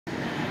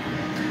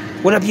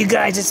What up, you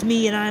guys? It's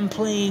me, and I'm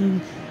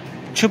playing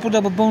Triple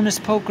Double Bonus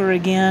Poker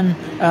again.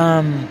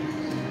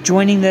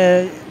 Joining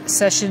the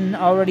session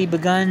already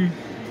begun.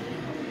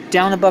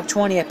 Down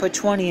 $1.20. I put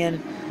 20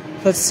 in.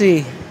 Let's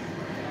see.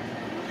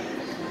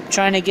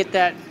 Trying to get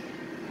that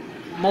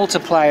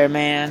multiplier,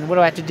 man. What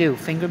do I have to do?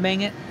 Finger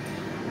bang it?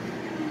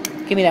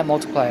 Give me that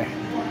multiplier.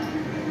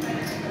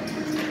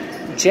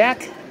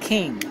 Jack,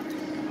 King.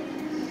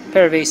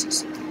 Pair of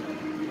aces.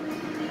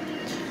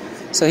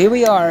 So here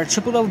we are,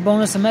 triple double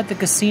bonus. I'm at the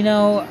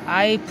casino.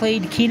 I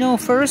played Keno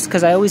first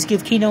because I always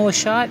give Keno a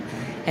shot,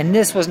 and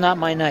this was not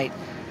my night.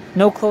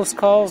 No close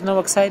calls, no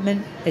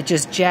excitement. It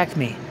just jacked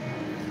me,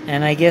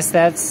 and I guess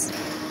that's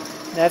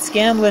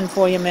gambling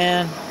for you,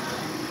 man.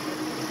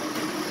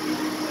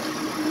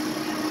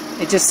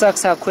 It just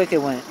sucks how quick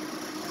it went.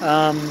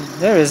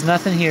 There is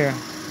nothing here.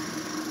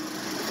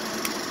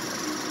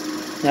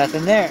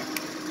 Nothing there.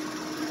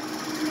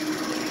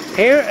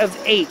 Pair of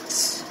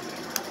eights.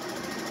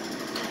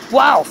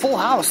 Wow, full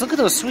house. Look at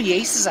those 3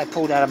 aces I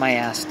pulled out of my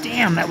ass.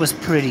 Damn, that was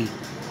pretty.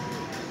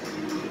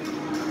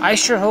 I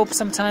sure hope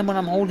sometime when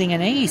I'm holding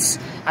an ace,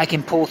 I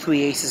can pull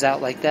 3 aces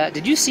out like that.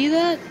 Did you see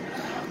that?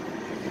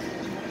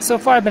 So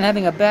far, I've been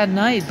having a bad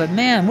night, but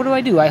man,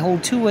 what do? I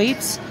hold 2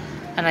 eights,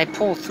 and I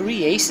pull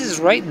 3 aces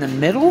right in the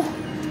middle?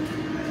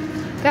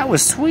 That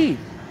was sweet.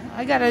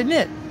 I gotta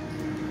admit.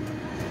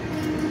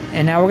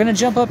 And now we're gonna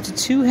jump up to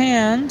 2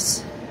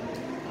 hands.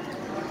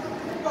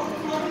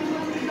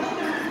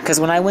 Because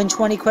when I win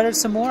 20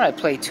 credits or more, I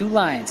play 2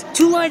 lines.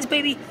 2 lines,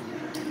 baby!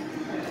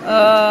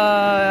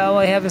 All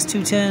I have is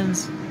 2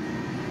 tens.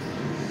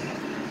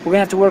 We're going to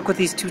have to work with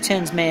these 2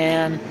 tens,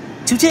 man.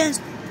 2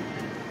 tens!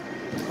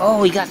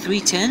 Oh, we got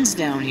 3 tens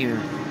down here.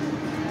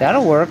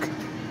 That'll work.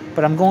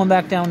 But I'm going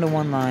back down to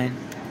 1 line.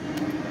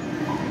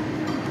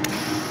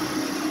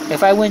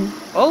 If I win...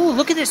 Oh,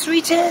 look at this,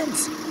 3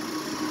 tens!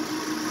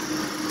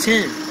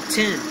 10,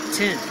 10,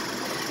 10.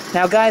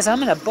 Now, guys,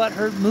 I'm in a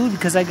butthurt mood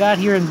because I got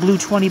here and blew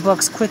 20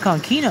 bucks quick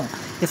on Keno.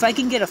 If I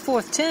can get a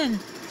 4th 10,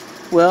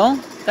 well,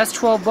 that's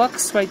 12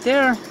 bucks right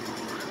there.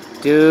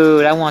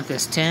 Dude, I want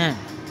this 10.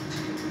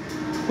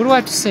 What do I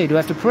have to say? Do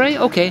I have to pray?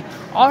 Okay.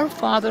 Our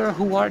Father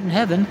who art in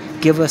heaven,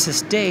 give us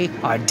this day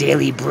our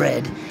daily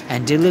bread,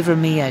 and deliver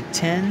me a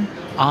 10.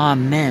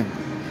 Amen.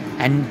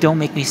 And don't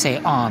make me say,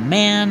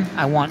 amen.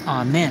 I want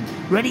amen.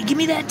 Ready? Give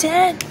me that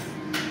 10.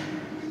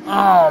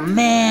 Oh,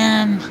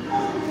 man.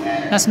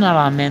 That's not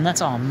amen,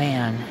 that's all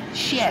man.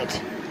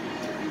 Shit.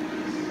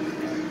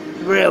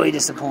 Really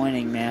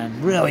disappointing,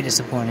 man. Really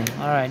disappointing.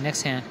 Alright,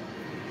 next hand.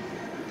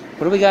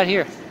 What do we got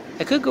here?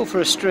 I could go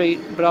for a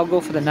straight, but I'll go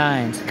for the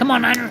 9s. Come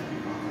on, Niner!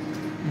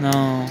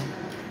 No.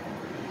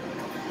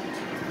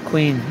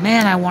 Queen.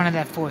 Man, I wanted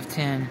that 4th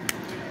 10.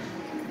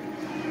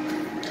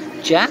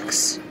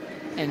 Jacks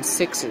and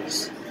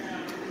 6s.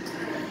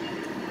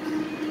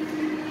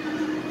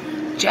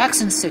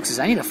 Jacks and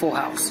 6s. I need a full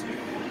house.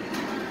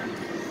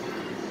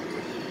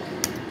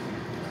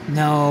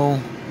 No,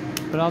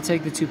 but I'll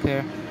take the 2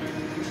 pair.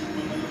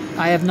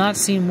 I have not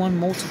seen 1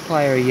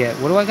 multiplier yet.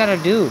 What do I gotta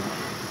do?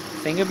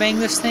 Finger bang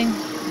this thing?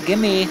 Give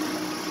me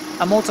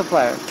a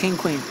multiplier. King,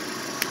 queen.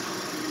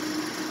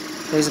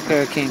 There's a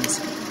pair of kings.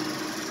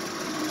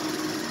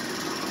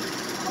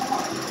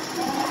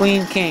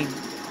 Queen, king.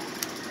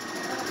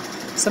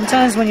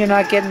 Sometimes when you're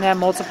not getting that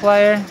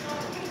multiplier,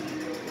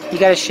 you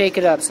gotta shake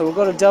it up. So we'll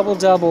go to double,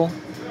 double.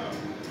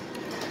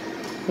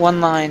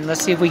 1 line.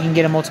 Let's see if we can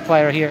get a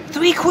multiplier here.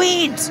 3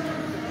 queens!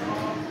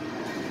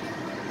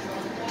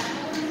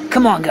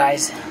 Come on,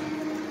 guys.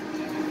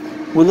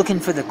 We're looking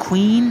for the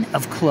queen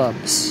of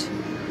clubs.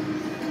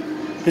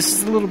 This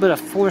is a little bit of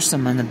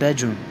foursome in the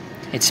bedroom.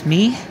 It's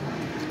me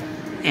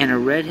and a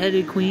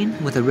red-headed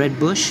queen with a red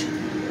bush.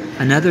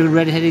 Another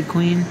red-headed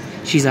queen,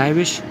 she's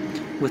Irish,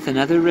 with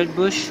another red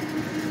bush.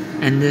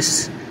 And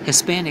this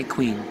Hispanic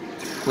queen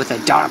with a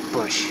dark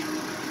bush.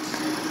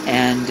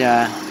 And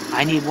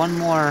I need 1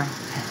 more...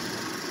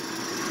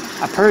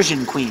 A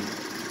Persian queen,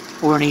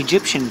 or an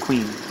Egyptian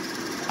queen,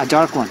 a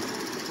dark one.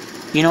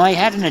 You know, I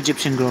had an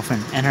Egyptian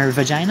girlfriend, and her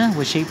vagina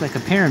was shaped like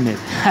a pyramid.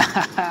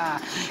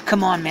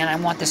 Come on, man, I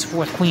want this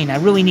 4th queen. I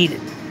really need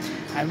it.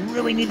 I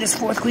really need this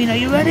 4th queen. Are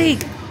you ready?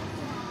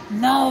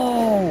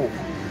 No!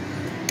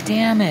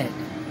 Damn it.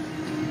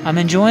 I'm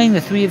enjoying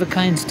the 3 of a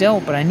kinds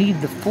dealt, but I need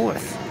the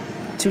 4th.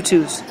 2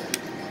 2s.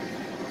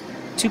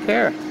 2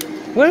 pair.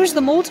 Where's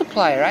the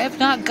multiplier? I have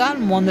not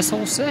gotten one this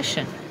whole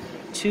session.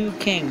 2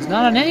 kings.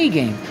 Not on any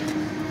game.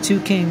 2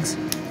 kings.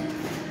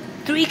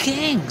 3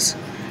 kings.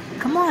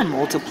 Come on,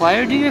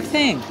 multiplier, do your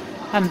thing.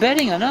 I'm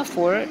betting enough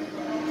for it.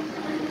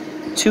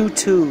 2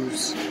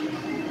 2s.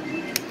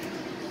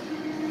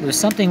 There's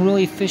something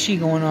really fishy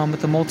going on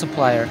with the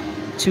multiplier.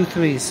 2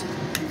 3s.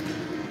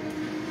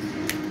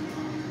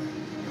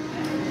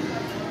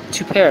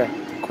 2 pair.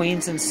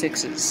 Queens and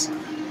 6s.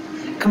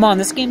 Come on,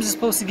 this game is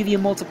supposed to give you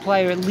a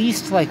multiplier at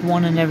least like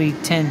 1 in every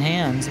 10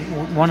 hands.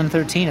 1 in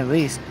 13 at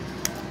least.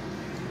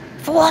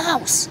 Full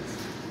house!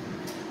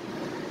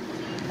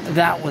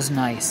 That was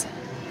nice.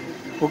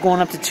 We're going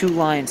up to 2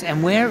 lines.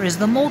 And where is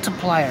the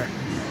multiplier?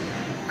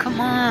 Come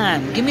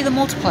on, give me the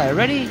multiplier.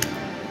 Ready?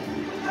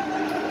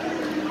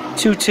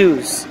 2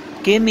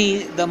 2s. Give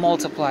me the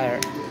multiplier.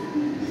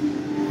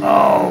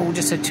 Oh,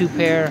 just a 2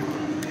 pair.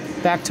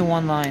 Back to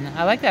 1 line.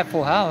 I like that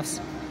full house.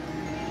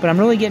 But I'm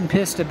really getting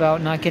pissed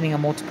about not getting a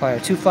multiplier.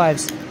 2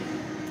 5s.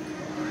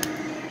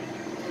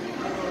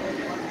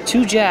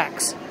 2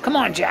 jacks. Come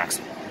on, jacks.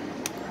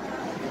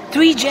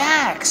 3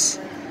 jacks.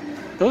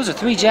 Those are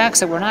 3 jacks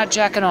that were not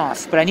jacking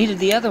off, but I needed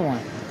the other one.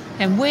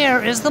 And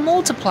where is the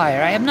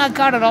multiplier? I have not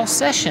got it all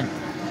session.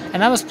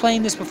 And I was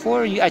playing this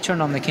before I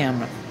turned on the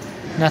camera.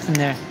 Nothing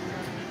there.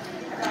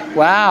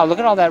 Wow, look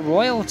at all that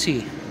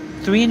royalty.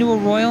 3 into a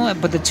royal,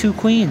 but the 2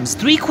 queens.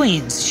 3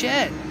 queens,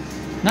 shit.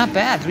 Not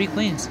bad, 3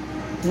 queens.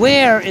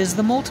 Where is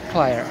the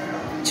multiplier?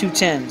 2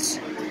 10s.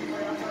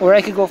 Or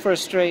I could go for a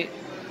straight.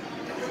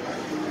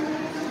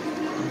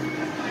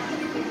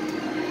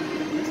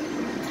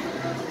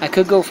 I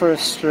could go for a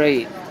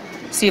straight.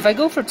 See, if I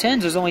go for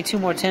 10s, there's only 2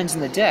 more 10s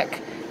in the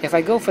deck. If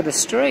I go for the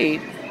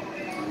straight,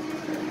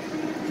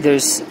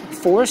 there's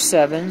 4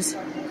 7s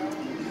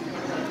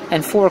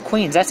and 4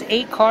 queens. That's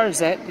 8 cards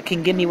that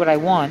can give me what I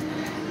want,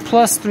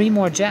 plus 3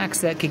 more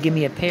jacks that could give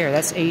me a pair.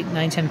 That's 8,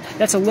 9, 10.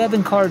 That's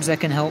 11 cards that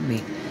can help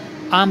me.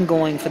 I'm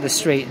going for the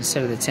straight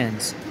instead of the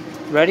 10s.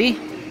 Ready?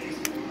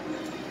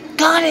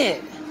 Got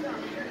it!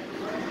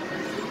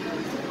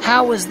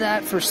 How was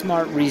that for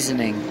smart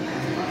reasoning?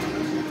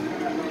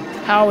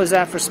 How is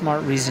that for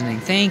smart reasoning?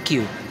 Thank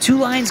you. 2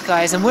 lines,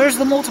 guys, and where's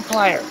the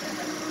multiplier?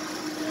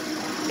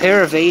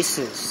 Pair of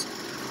aces.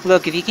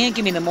 Look, if you can't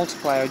give me the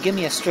multiplier, give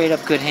me a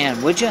straight-up good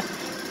hand, would you?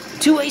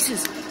 2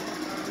 aces.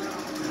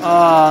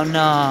 Oh,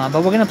 no,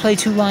 but we're going to play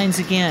 2 lines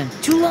again.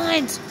 2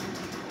 lines!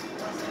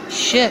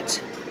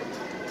 Shit.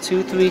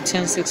 2, 3,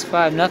 10, 6,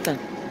 5. Nothing.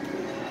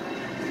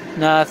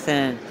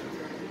 Nothing.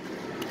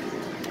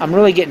 I'm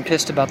really getting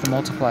pissed about the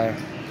multiplier.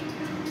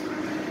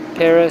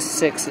 Pair of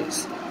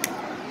 6s.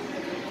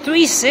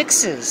 3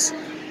 6s.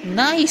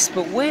 Nice,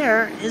 but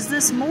where is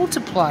this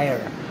multiplier?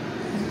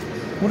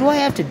 What do I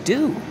have to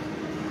do?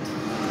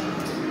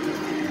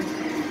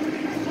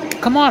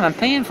 Come on, I'm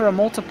paying for a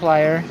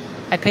multiplier.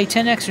 I pay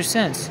 10 extra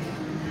cents.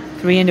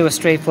 3 into a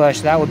straight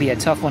flush. That would be a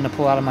tough one to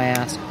pull out of my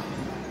ass.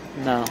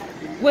 No.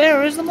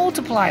 Where is the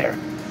multiplier?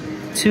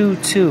 2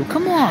 2.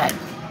 Come on.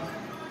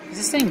 Is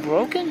this thing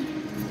broken?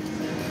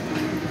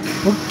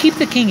 We'll keep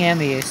the king and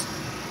the ace.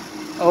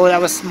 Oh,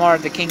 that was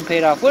smart. The king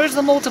paid off. Where's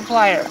the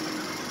multiplier?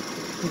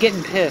 I'm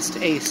getting pissed.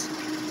 Ace.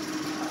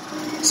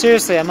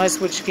 Seriously, I might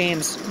switch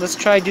games. Let's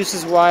try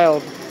Deuces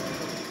Wild.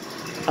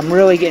 I'm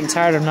really getting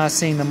tired of not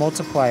seeing the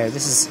multiplier.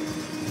 This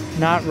is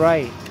not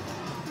right.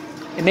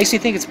 It makes me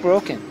think it's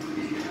broken.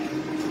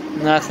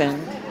 Nothing.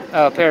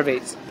 Oh, pair of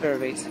 8s. Pair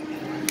of 8s.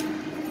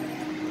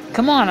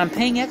 Come on, I'm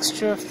paying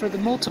extra for the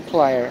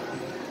multiplier.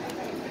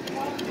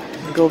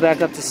 Go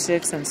back up to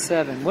 6 and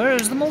 7. Where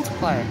is the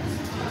multiplier?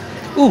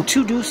 Ooh,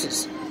 2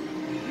 deuces.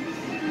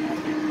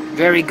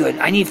 Very good.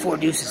 I need 4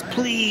 deuces.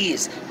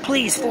 Please.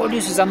 Please, 4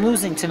 deuces. I'm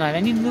losing tonight.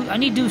 I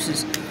need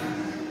deuces.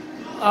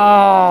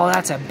 Oh,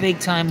 that's a big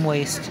time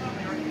waste.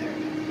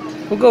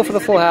 We'll go for the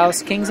full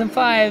house. Kings and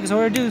 5s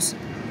or a deuce.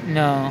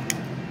 No.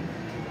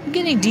 I'm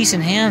getting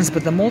decent hands,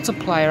 but the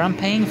multiplier, I'm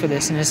paying for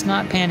this, and it's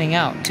not panning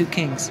out. 2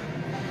 kings.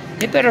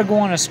 It better go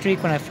on a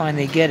streak when I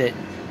finally get it.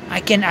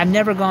 I've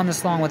never gone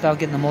this long without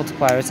getting the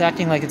multiplier. It's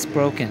acting like it's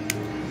broken.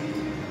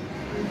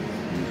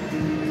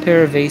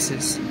 Pair of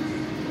aces.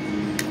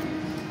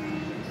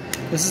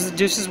 This is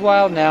Deuces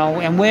Wild now.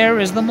 And where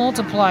is the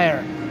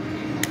multiplier?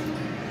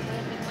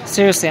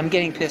 Seriously, I'm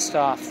getting pissed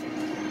off.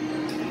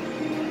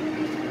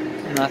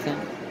 Nothing.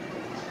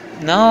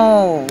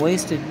 No,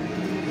 wasted.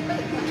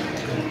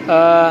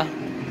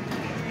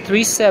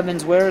 3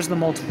 7s. Where is the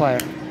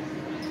multiplier?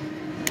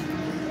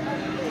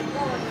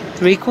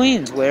 3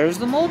 queens. Where's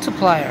the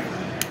multiplier?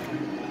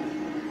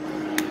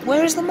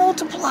 Where's the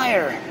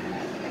multiplier?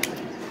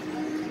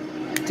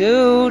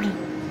 Dude.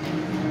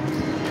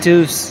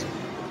 Deuce.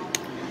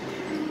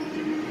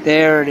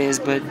 There it is,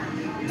 but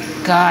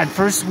God,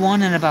 first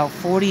one in about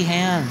 40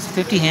 hands,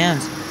 50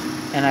 hands,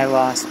 and I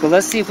lost. But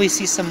let's see if we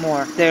see some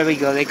more. There we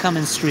go. They come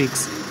in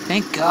streaks.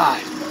 Thank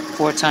God.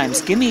 4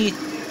 times. Gimme.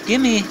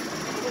 Gimme.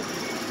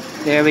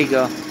 There we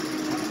go.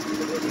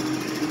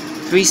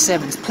 3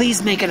 7s.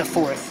 Please make it a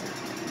 4th.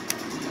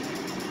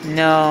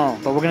 No,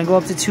 but we're going to go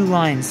up to 2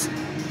 lines.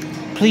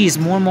 Please,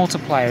 more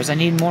multipliers. I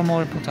need more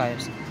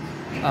multipliers.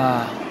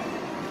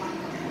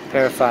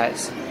 Pair of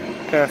 5s.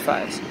 Pair of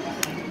 5s.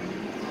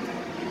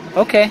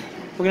 Okay,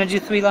 we're going to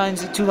do 2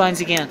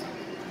 lines again.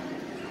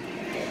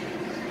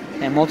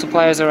 And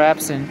multipliers are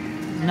absent.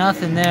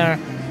 Nothing there.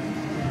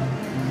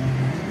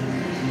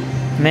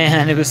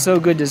 Man, it was so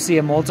good to see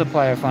a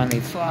multiplier finally.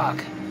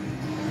 Fuck.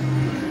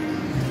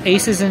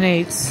 Aces and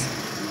 8s.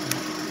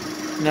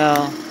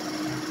 No.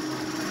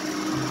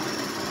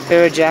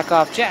 Pair of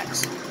jack-off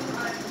jacks.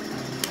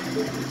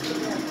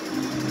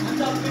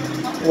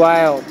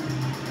 Wild.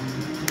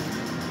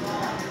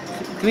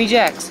 3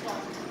 jacks.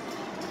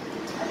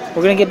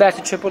 We're going to get back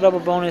to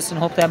triple-double bonus and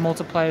hope that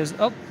multipliers...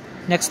 Oh,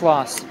 next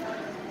loss.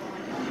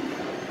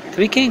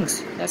 3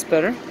 kings. That's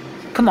better.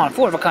 Come on,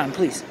 4 of a kind,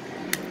 please.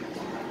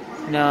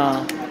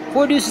 No.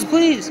 4 deuces,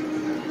 please.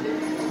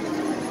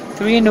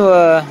 4 into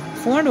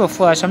a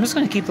flush. I'm just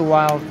gonna keep the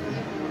wild.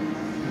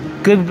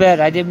 Good bet.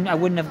 I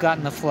wouldn't have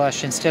gotten the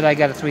flush. Instead, I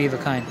got a 3 of a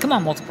kind. Come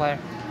on, multiplier.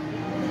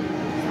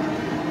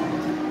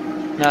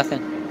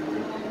 Nothing.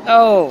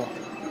 Oh.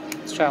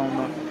 Let's try one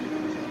more.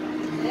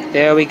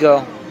 There we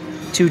go.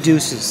 2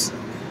 deuces.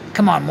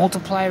 Come on,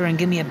 multiplier and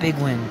give me a big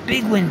win.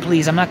 Big win,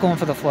 please. I'm not going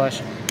for the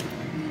flush.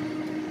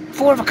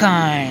 4 of a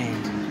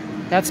kind.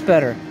 That's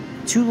better.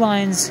 2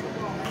 lines.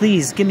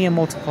 Please, give me a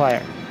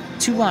multiplier.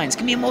 2 lines.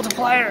 Give me a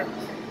multiplier.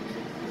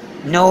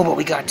 No, but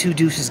we got 2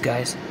 deuces,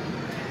 guys.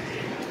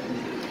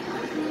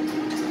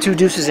 2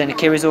 deuces and it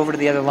carries over to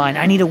the other line.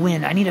 I need a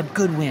win. I need a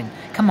good win.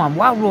 Come on,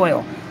 Wild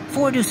Royal.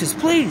 4 deuces,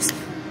 please.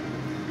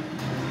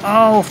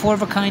 Oh, 4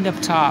 of a kind up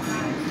top.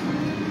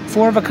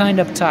 4 of a kind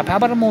up top. How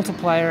about a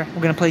multiplier?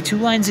 We're going to play 2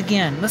 lines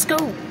again. Let's go.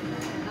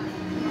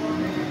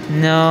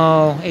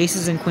 No.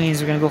 Aces and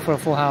queens. We're going to go for a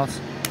full house.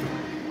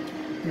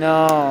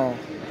 No.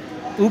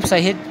 Oops,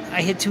 I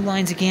hit 2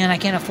 lines again. I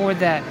can't afford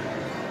that.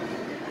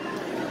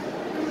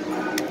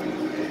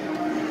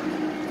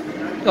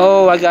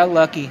 Oh, I got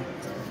lucky.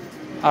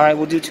 Alright,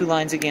 we'll do 2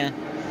 lines again.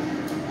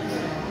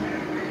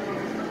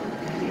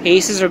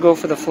 Aces or go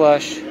for the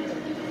flush.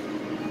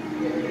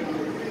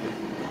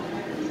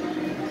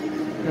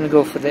 I'm going to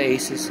go for the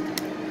aces.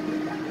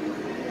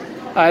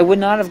 I would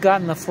not have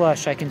gotten the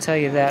flush, I can tell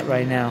you that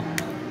right now.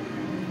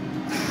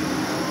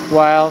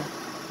 Wild.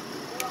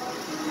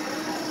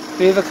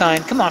 3 of a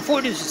kind. Come on,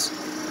 4 deuces.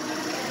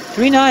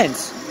 3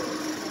 nines.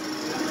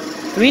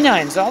 3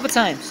 nines all the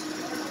times.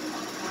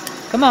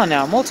 Come on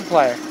now,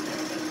 multiplier.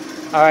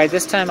 Alright,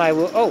 this time I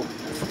will... Oh,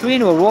 3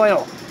 into a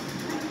royal.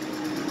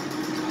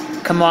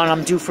 Come on,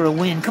 I'm due for a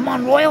win. Come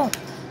on, royal.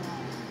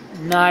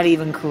 Not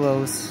even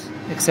close,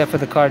 except for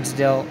the cards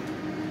dealt.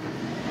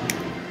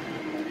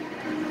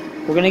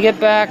 We're going to get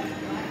back.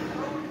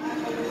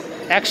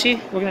 Actually,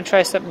 we're going to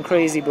try something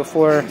crazy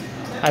before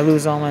I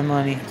lose all my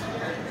money.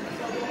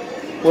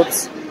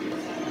 Whoops.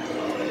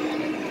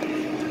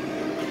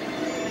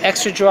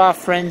 Extra draw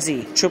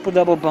frenzy. Triple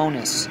double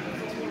bonus.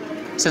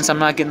 Since I'm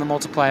not getting the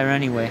multiplier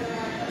anyway.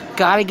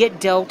 Gotta get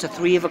dealt a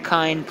 3 of a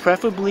kind.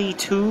 Preferably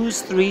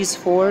 2s, 3s,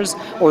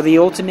 4s. Or the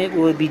ultimate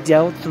would be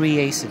dealt 3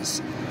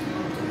 aces.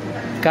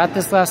 Got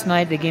this last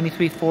night. They gave me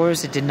 3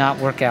 4s. It did not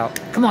work out.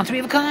 Come on, 3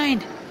 of a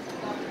kind.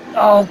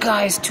 Oh,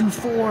 guys, 2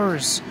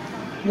 4s.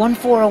 1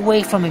 4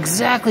 away from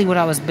exactly what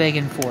I was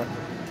begging for.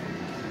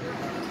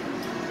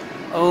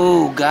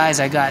 Oh, guys,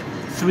 I got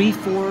 3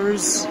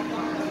 4s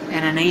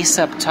and an ace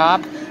up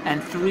top,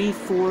 and 3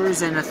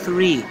 4s and a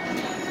 3.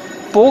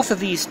 Both of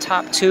these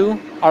top 2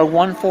 are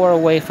 1 4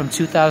 away from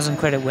 2,000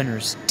 credit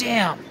winners.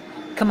 Damn!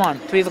 Come on,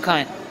 3 of a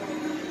kind.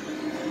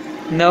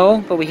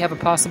 No, but we have a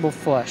possible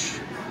flush.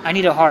 I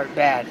need a heart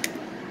bad.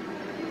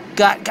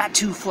 Got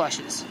 2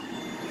 flushes.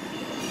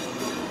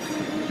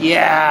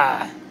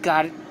 Yeah,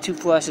 got it. 2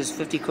 flushes,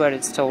 50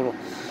 credits total.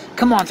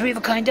 Come on, 3 of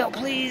a kind dealt,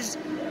 please.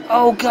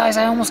 Oh, guys,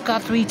 I almost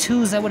got 3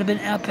 2s. That would have been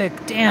epic.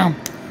 Damn.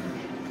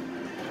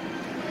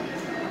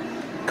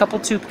 Couple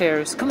 2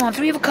 pairs. Come on,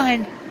 3 of a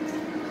kind.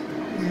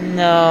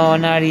 No,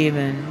 not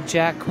even.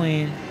 Jack,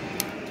 queen.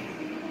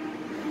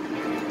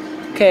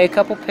 Okay, a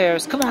couple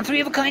pairs. Come on,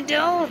 3 of a kind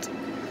dealt.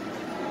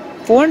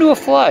 4 into a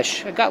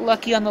flush. I got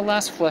lucky on the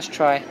last flush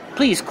try.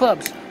 Please,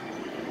 clubs.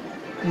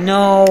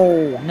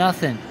 No,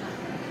 nothing.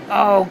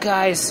 Oh,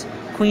 guys.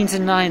 Queens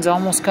and 9s.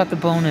 Almost got the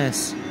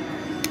bonus.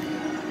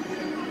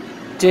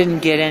 Didn't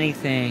get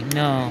anything.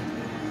 No.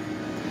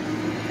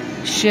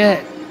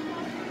 Shit.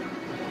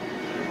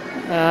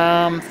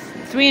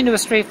 3 into a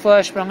straight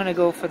flush, but I'm going to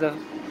go for the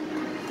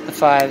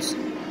 5s.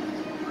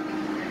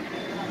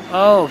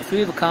 Oh,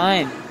 3 of a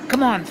kind.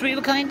 Come on, 3 of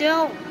a kind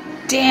dealt.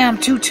 Damn,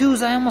 2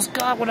 2s. I almost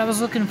got what I was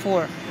looking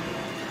for.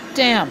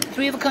 Damn,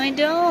 3 of a kind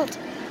dealt.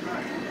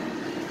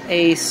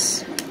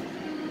 Ace.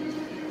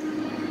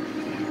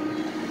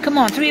 Come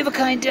on, 3 of a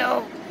kind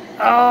dealt.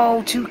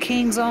 Oh, 2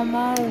 kings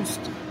almost.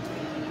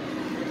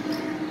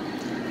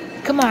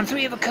 Come on,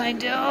 3 of a kind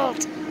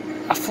dealt.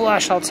 A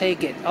flush, I'll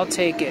take it. I'll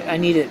take it. I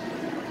need it.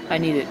 I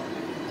need it.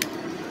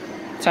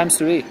 Times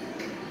 3.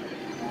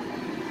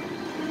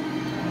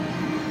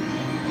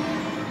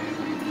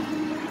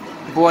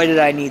 Boy, did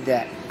I need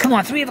that. Come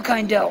on, 3 of a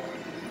kind dealt.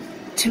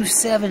 2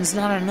 7s,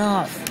 not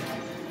enough.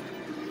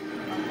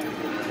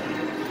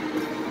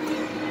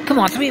 Come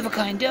on, 3 of a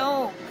kind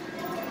dealt.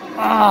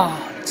 Ah,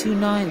 2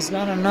 9s,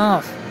 not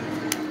enough.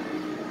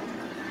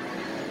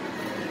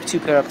 2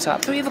 pair up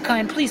top. 3 of a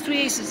kind, please. 3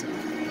 aces.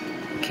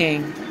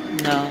 King,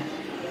 no.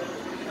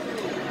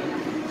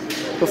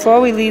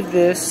 Before we leave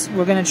this,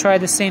 we're going to try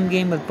the same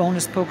game with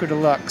Bonus Poker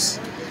Deluxe.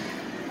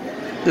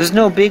 There's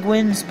no big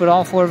wins, but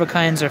all 4 of a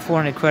kinds are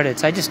 400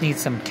 credits. I just need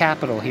some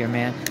capital here,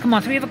 man. Come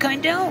on, 3 of a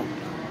kind dealt.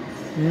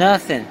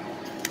 Nothing.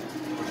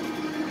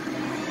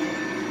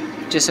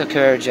 Just a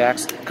pair of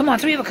jacks. Come on,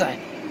 3 of a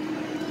kind.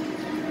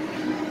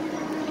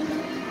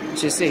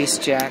 Just ace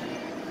jack.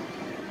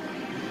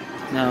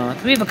 No,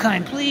 3 of a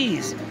kind,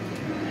 please.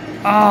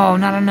 Oh,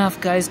 not enough,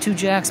 guys. 2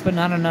 jacks, but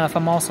not enough.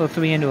 I'm also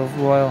 3 into a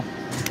royal.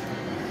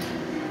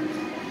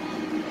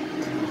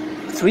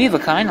 3 of a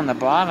kind on the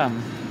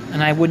bottom,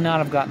 and I would not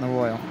have gotten the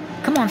royal.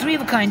 Come on, 3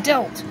 of a kind,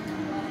 dealt.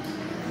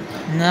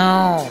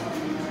 No.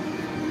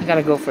 I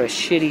gotta go for a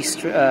shitty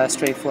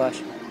straight flush.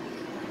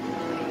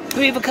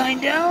 3 of a kind,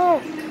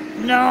 dealt.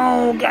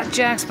 No, got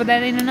jacks, but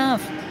that ain't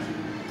enough.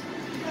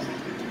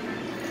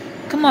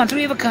 Come on,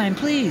 3 of a kind,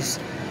 please.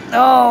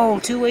 Oh,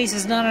 2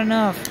 aces, not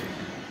enough.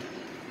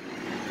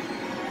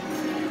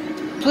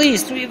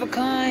 Please, 3 of a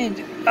kind.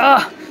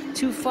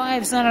 2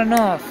 5s, not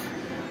enough.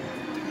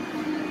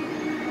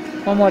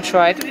 One more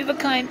try. 3 of a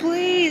kind,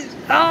 please.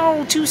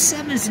 Oh, 2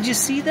 7s. Did you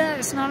see that?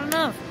 It's not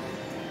enough.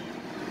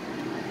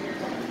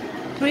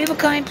 3 of a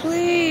kind,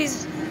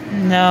 please.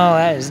 No,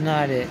 that is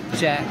not it.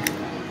 Jack.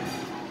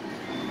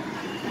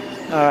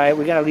 Alright,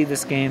 we gotta leave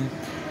this game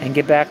and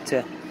get back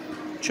to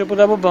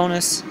triple-double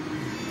bonus.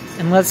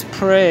 And let's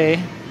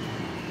pray.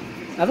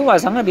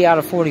 Otherwise, I'm gonna be out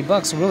of 40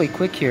 bucks really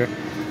quick here.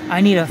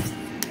 I need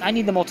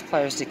the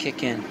multipliers to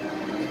kick in.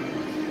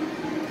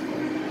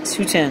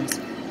 2 10s.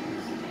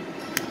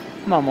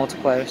 Come on,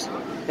 multipliers.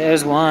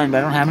 There's 1, but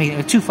I don't have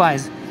any. 2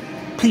 5s.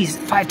 Please,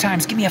 5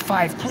 times. Give me a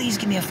 5. Please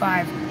give me a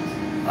 5.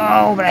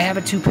 Oh, but I have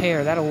a 2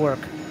 pair. That'll work.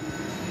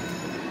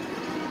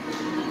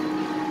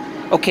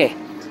 Okay.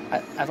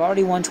 I've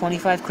already won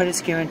 25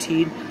 credits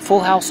guaranteed.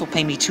 Full House will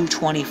pay me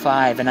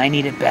 $225, and I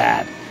need it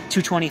bad.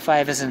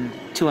 $225 is in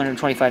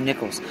 225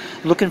 nickels.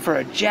 Looking for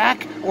a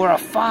jack or a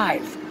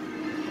 5.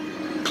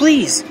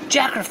 Please,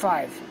 jack or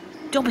 5.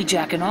 Don't be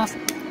jacking off.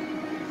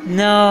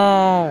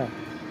 No.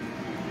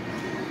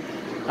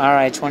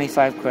 Alright,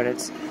 25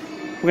 credits.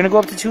 We're going to go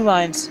up to 2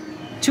 lines.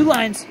 2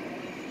 lines.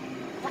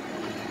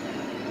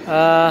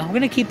 We're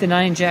going to keep the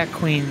 9 jack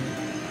queen.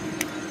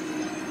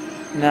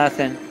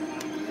 Nothing.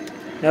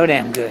 No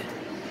damn good.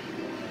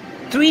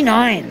 3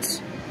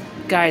 9s.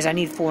 Guys, I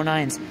need 4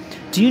 9s.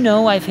 Do you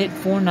know I've hit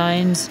 4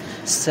 9s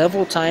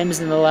several times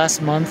in the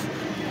last month?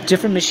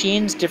 Different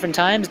machines, different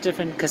times,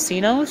 different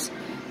casinos.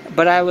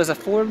 But I was a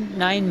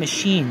 4-9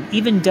 machine.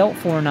 Even dealt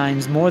 4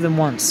 9s more than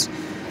once.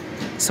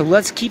 So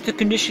let's keep the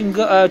tradition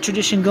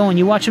going.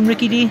 You watching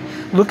Ricky D?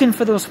 Looking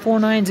for those 4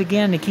 9s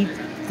again to keep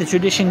the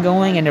tradition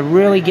going and to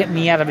really get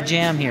me out of a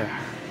jam here.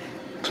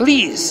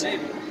 Please.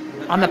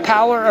 On the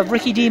power of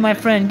Ricky D, my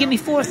friend. Give me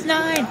 4th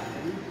 9.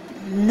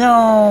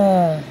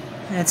 No.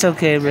 That's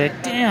okay, Rick.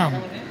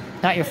 Damn.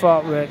 Not your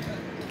fault, Rick.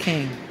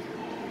 King.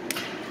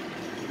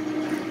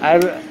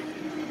 I've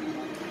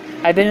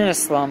been in a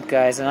slump,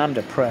 guys, and I'm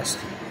depressed.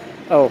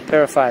 Oh,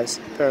 pair of 5s.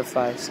 Pair of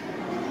 5s.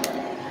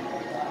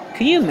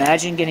 Can you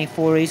imagine getting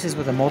 4 aces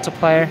with a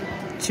multiplier?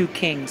 2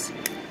 kings.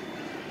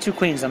 2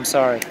 queens, I'm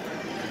sorry.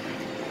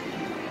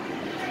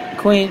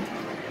 Queen.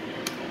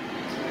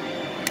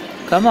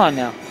 Come on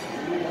now.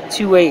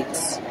 2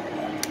 8s.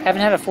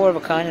 Haven't had a 4 of a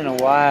kind in a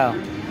while.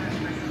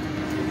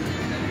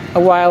 A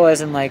while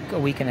as in like a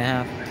week and a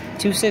half.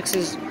 2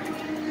 6s.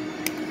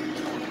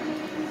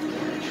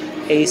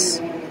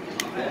 Ace.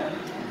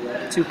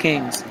 2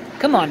 kings.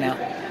 Come on now.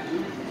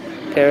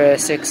 Pair of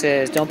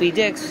 6s. Don't be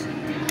dicks.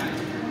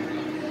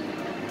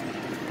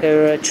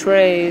 Pair of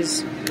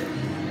trays.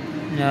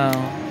 No.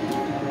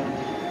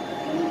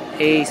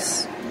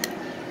 Ace.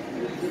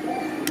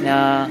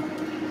 Nah.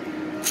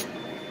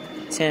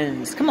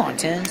 10s. Come on,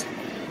 10s.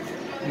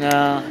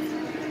 Nah.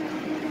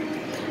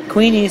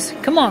 Queenies.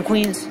 Come on,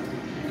 queens.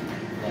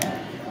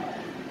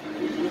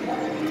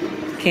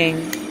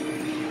 King.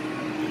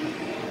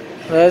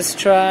 Let's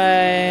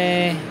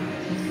try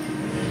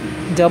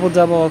double,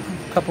 a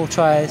couple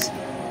tries.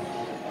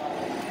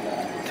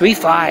 3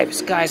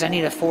 5s. Guys, I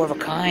need a 4 of a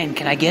kind.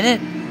 Can I get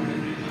it?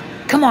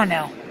 Come on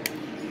now.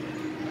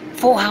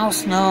 Full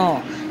house,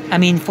 no. I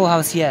mean, full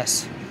house,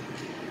 yes.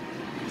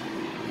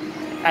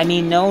 I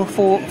mean, no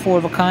 4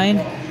 of a kind.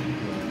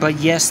 But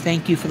yes,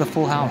 thank you for the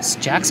full house.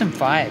 Jacks and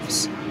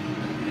 5s.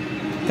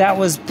 That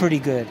was pretty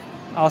good.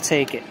 I'll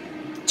take it.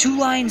 2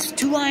 lines.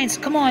 2 lines.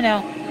 Come on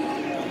now.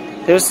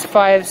 There's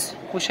 5s.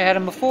 Wish I had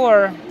them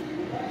before.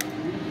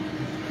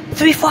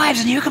 3 5s,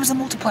 and here comes the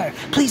multiplier.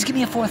 Please give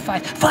me a 4th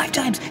 5. 5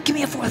 times. Give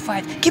me a 4th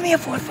 5. Give me a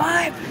 4th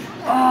 5.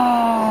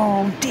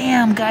 Oh,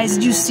 damn, guys.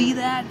 Did you see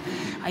that?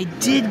 I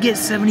did get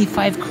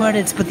 75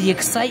 credits, but the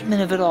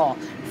excitement of it all.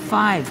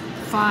 5,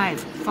 5,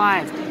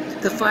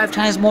 5. The 5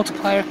 times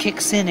multiplier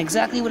kicks in.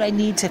 Exactly what I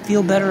need to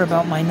feel better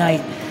about my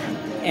night.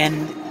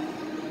 And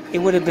it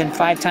would have been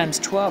 5 times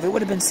 12. It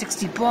would have been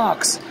 60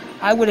 bucks.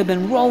 I would have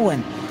been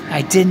rolling.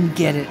 I didn't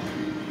get it.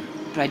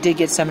 But I did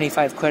get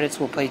 75 credits.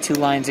 We'll play 2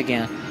 lines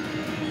again.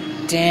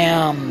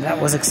 Damn, that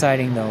was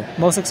exciting though.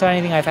 Most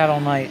exciting thing I've had all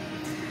night.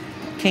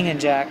 King and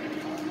Jack.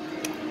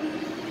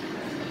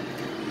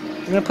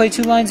 We're gonna play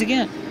 2 lines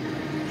again.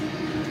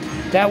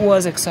 That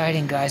was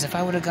exciting, guys. If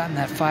I would have gotten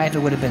that 5, it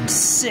would have been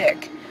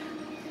sick.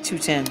 2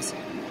 10s.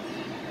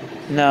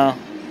 No,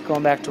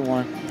 going back to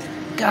 1.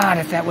 God,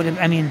 if that would have,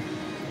 I mean,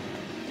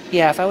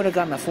 yeah, if I would have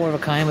gotten a 4 of a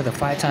kind with a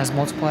 5 times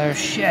multiplier,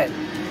 shit.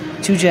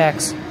 2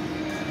 jacks.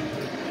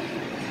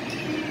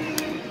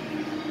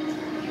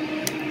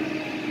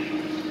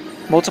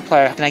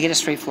 Multiplier, can I get a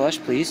straight flush,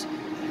 please?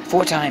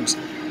 4 times.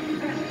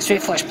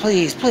 Straight flush,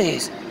 please,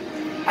 please.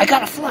 I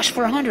got a flush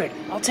for 100.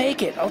 I'll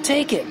take it, I'll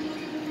take it.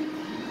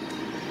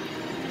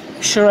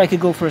 Sure, I could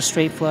go for a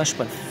straight flush,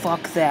 but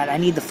fuck that. I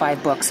need the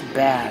 $5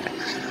 bad.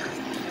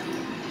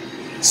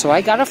 So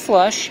I got a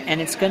flush, and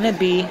it's gonna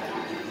be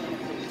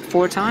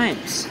 4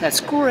 times. That's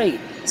great.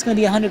 It's gonna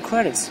be 100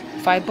 credits.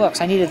 $5.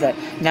 I needed that.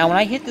 Now, when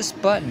I hit this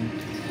button,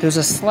 there's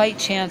a slight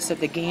chance that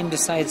the game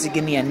decides to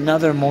give me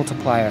another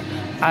multiplier.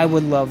 I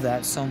would love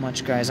that so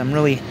much, guys. I'm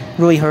really,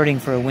 really hurting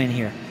for a win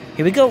here.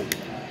 Here we go.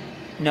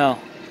 No.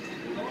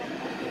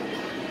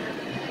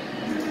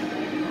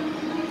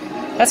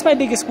 That's my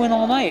biggest win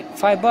all night.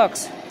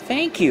 $5.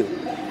 Thank you.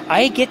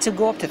 I get to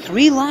go up to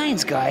 3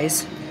 lines,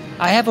 guys.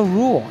 I have a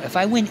rule. If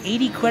I win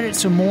 80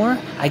 credits or more,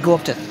 I go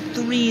up to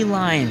 3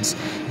 lines.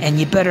 And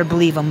you better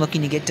believe I'm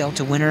looking to get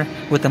Delta Winner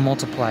with the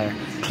multiplier.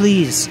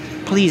 Please,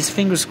 please,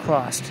 fingers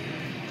crossed.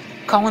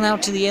 Calling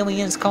out to the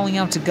aliens, calling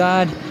out to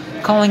God,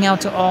 calling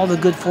out to all the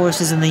good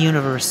forces in the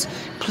universe.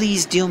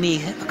 Please deal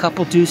me a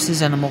couple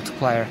deuces and a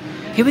multiplier.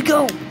 Here we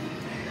go!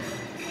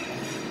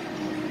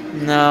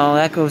 No,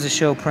 that goes to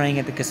show praying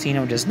at the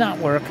casino does not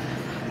work.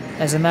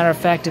 As a matter of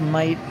fact, it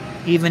might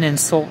even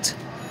insult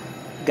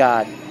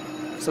God.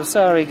 So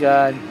sorry,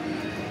 God.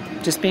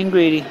 Just being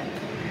greedy.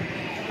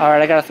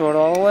 Alright, I gotta throw it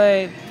all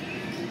away.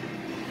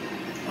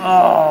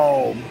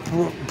 Oh,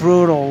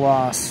 brutal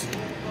loss.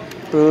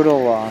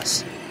 Brutal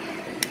loss.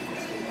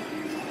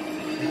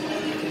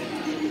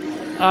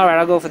 Alright,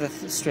 I'll go for the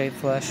straight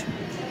flush.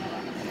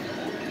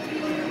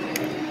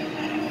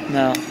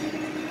 No.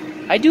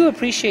 I do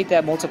appreciate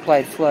that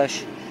multiplied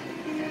flush.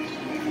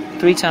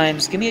 3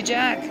 times. Give me a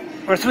jack.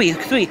 Or 3.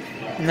 3.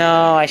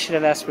 No, I should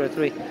have asked for a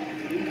 3.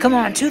 Come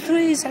on, 2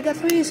 3s. I got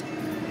 3s.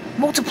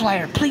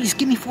 Multiplier, please,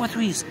 give me 4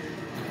 3s.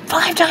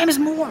 5 times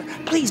more.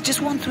 Please,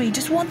 just 1 3.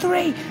 Just 1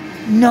 3.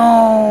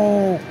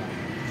 No.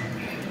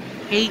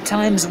 8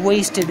 times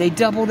wasted. They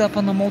doubled up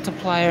on the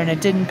multiplier and it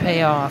didn't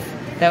pay off.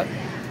 That...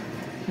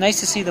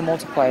 Nice to see the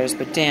multipliers,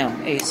 but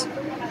damn, ace.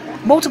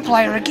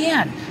 Multiplier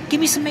again!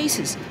 Give me some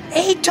aces.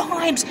 8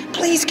 times!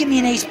 Please give me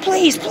an ace.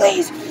 Please,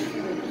 please!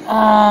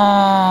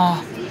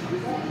 Oh.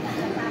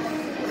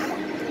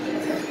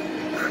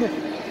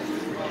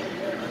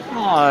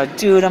 Oh,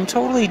 dude, I'm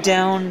totally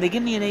down. They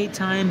give me an 8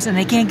 times, and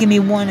they can't give me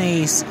 1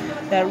 ace.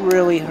 That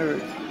really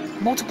hurt.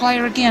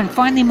 Multiplier again.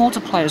 Finally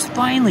multipliers.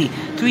 Finally.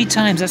 3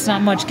 times. That's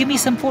not much. Give me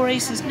some 4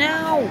 aces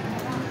now!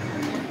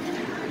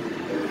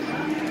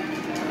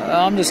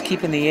 I'm just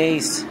keeping the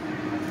ace.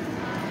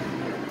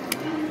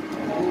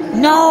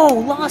 No!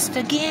 Lost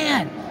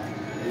again!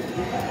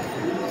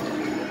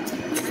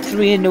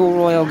 3 into a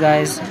royal,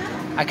 guys.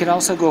 I could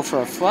also go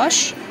for a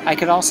flush. I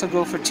could also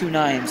go for 2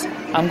 9s.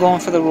 I'm going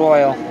for the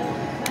royal.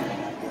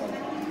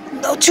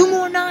 No, 2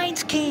 more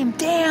 9s came!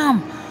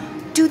 Damn!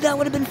 Dude, that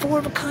would have been 4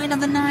 of a kind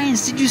on the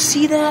 9s. Did you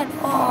see that?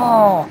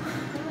 Oh!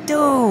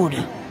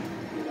 Dude!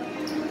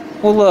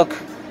 Well, look.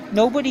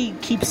 Nobody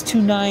keeps 2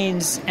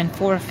 9s and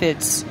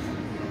forfeits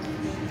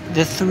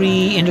the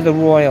 3 into the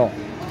royal.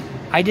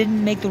 I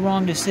didn't make the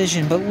wrong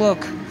decision, but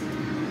look.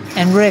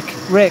 And Rick,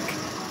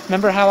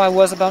 remember how I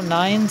was about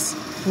 9s?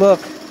 Look,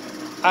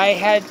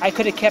 I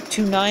could have kept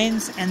 2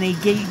 9s, and they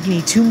gave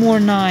me 2 more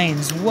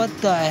 9s. What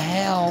the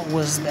hell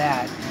was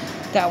that?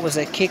 That was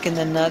a kick in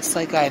the nuts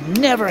like I've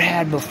never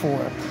had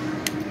before.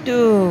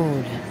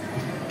 Dude,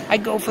 I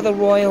go for the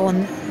royal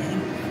and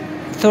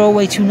throw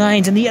away 2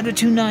 9s, and the other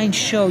 2 9s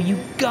show. You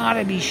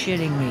gotta be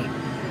shitting me.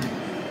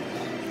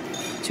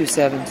 2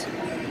 7s.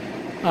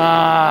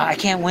 I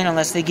can't win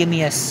unless they give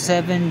me a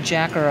 7,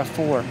 jack, or a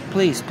 4.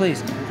 Please,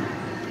 please.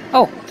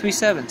 Oh, 3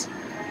 7s.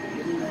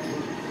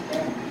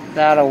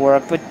 That'll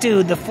work. But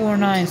dude, the 4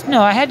 9s.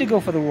 No, I had to go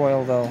for the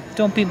royal though.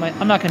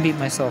 I'm not gonna beat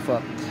myself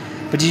up.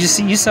 But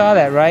you saw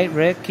that, right,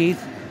 Rick, Keith?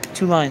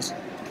 2 lines.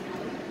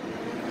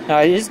 Now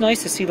it is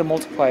nice to see the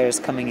multipliers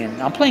coming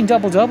in. I'm playing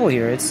double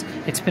here. It's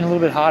been a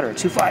little bit hotter.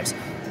 2 5s.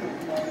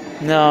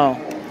 No.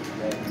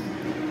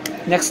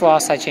 Next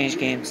loss, I change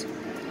games.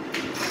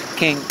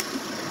 King.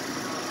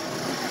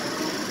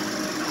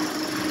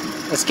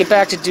 Let's get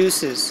back to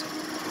deuces.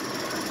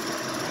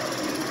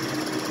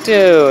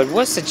 Dude,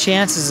 what's the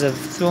chances of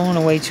throwing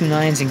away 2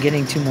 9s and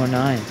getting 2 more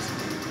 9s?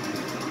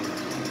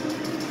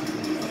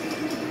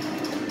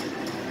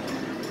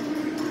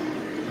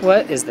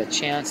 What is the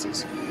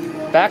chances?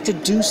 Back to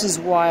deuces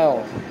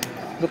wild.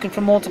 Looking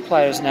for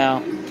multipliers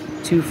now.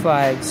 2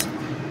 5s.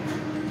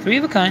 3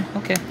 of a kind.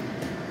 Okay.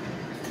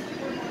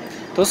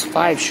 Those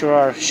 5s sure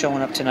are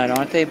showing up tonight,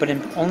 aren't they? But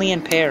only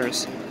in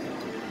pairs.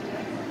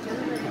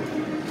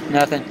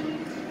 Nothing.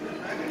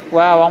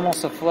 Wow,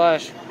 almost a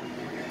flush.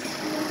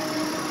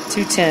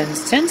 2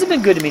 10s. 10s have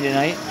been good to me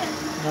tonight.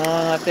 No,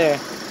 not there.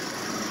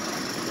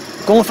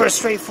 Going for a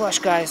straight flush,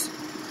 guys.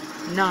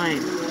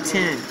 9,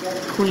 10,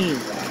 queen.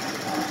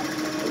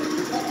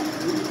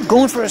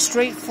 Going for a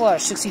straight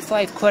flush.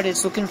 65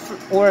 credits, looking for,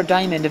 or a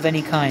diamond of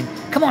any kind.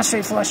 Come on,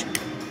 straight flush.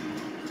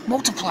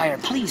 Multiplier,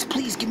 please,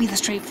 please give me the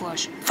straight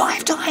flush.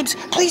 5 times.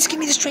 Please give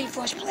me the straight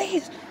flush,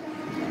 please.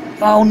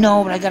 Oh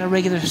no, but I got a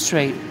regular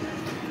straight.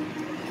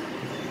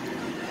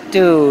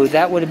 Dude,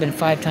 that would have been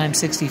 5 times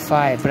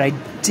 65, but I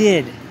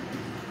did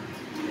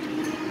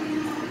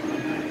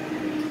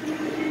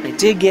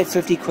get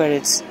 50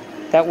 credits.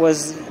 That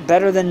was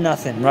better than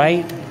nothing,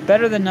 right?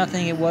 Better than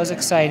nothing. It was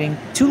exciting.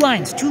 2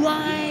 lines. 2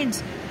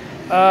 lines!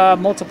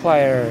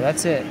 Multiplier.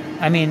 That's it.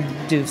 I mean,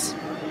 deuce.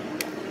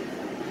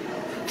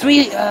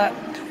 3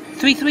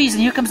 threes,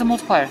 and here comes the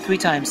multiplier. 3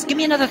 times. Give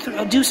me another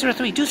deuce or a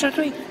 3. Deuce or a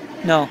 3.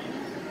 No.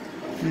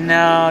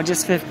 No,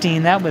 just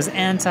 15. That was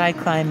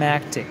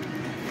anticlimactic.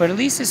 But at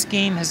least this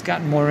game has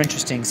gotten more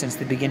interesting since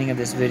the beginning of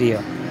this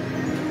video.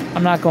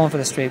 I'm not going for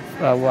the straight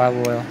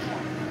wild oil.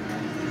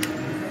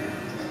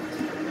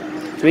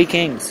 3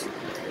 kings.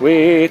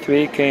 We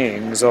 3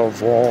 kings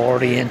of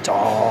Orient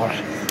are.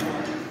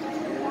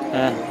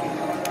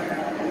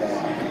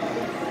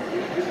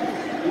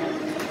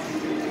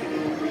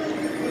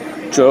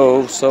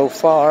 Drove so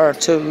far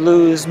to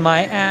lose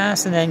my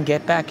ass and then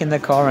get back in the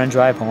car and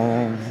drive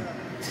home.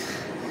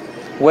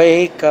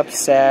 Wake up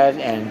sad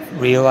and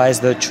realize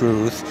the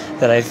truth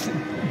that I've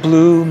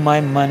blew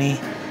my money.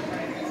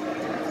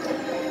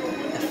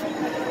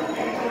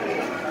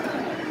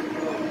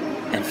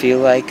 And feel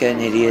like an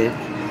idiot.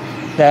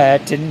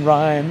 That didn't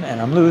rhyme and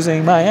I'm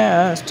losing my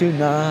ass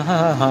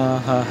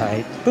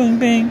tonight. Boom,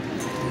 bing.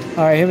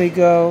 Alright, here we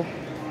go.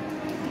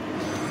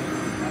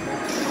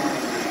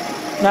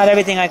 Not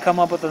everything I come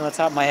up with on the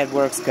top of my head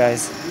works,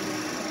 guys.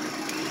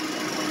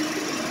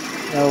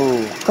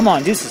 No. Come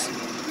on, deuces.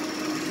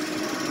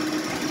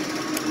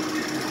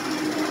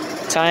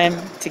 Time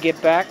to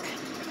get back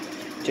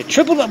to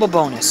triple double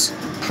bonus.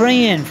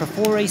 Pray in for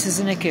 4 aces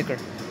and a kicker.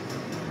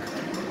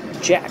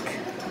 Jack.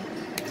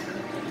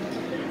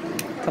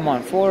 Come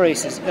on, 4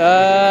 aces.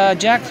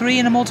 Jack 3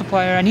 and a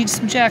multiplier. I need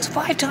some jacks.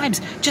 5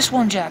 times. Just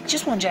 1 jack.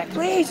 Just 1 jack,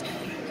 please.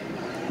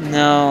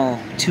 No.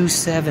 2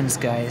 sevens,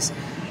 guys.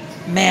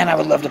 Man, I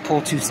would love to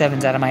pull 2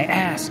 sevens out of my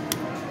ass.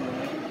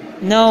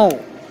 No.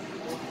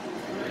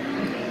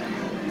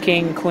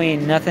 King,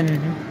 queen,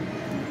 nothing.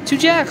 2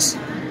 jacks.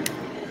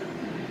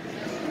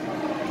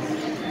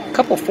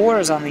 Couple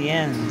 4s on the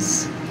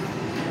ends.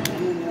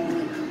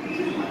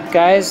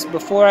 Guys,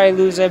 before I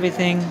lose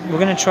everything, we're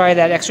going to try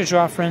that extra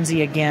draw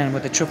frenzy again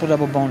with a triple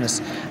double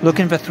bonus.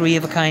 Looking for 3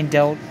 of a kind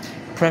dealt,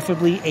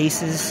 preferably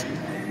aces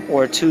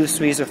or 2s,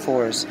 3s, or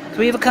 4s.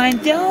 3 of a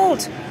kind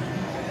dealt!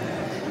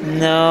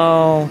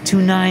 No, 2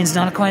 9s,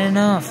 not quite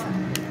enough.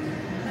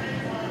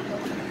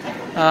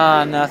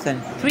 Ah, nothing.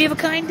 3 of a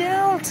kind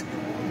dealt!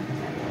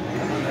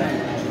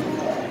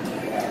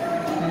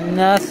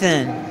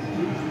 Nothing.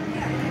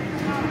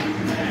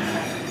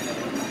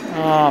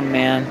 Oh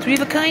man, 3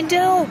 of a kind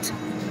dealt!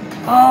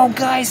 Oh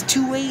guys,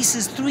 2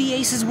 aces, 3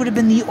 aces would have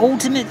been the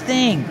ultimate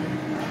thing.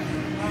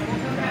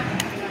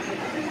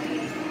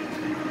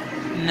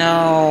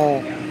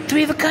 No.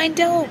 3 of a kind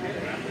dealt!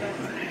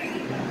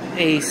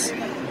 Ace.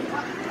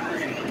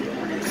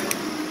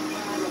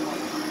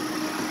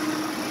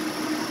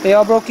 They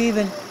all broke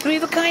even. 3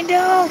 of a kind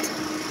dealt!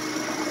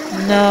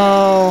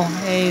 No.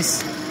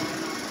 Ace.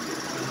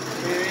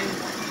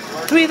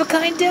 3 of a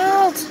kind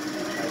dealt!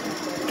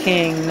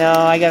 King. No,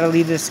 I gotta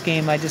leave this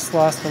game. I just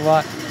lost a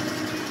lot.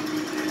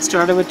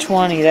 Started with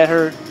 20. That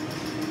hurt.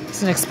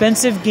 It's an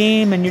expensive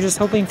game, and you're just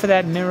hoping for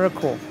that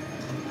miracle.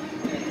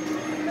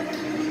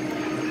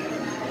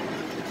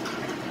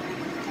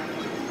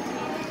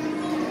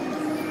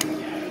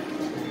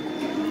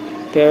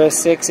 Pair of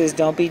 6s.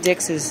 Don't be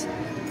dixes.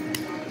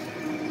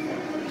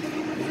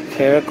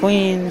 Pair of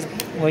queens.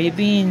 Where you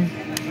been?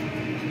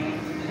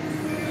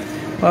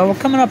 Well, we're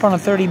coming up on a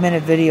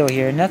 30-minute video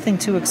here. Nothing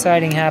too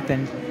exciting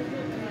happened.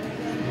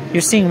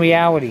 You're seeing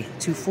reality.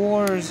 2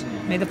 4s.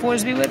 May the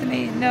 4s be with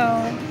me.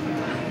 No.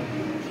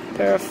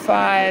 Pair of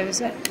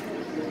 5s.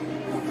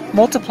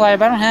 Multiplier,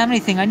 but I don't have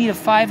anything. I need a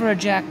 5 or a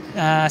jack.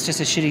 It's just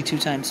a shitty 2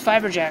 times.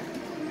 5 or jack.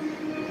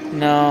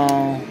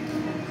 No.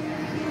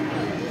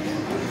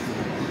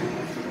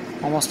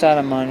 Almost out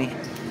of money.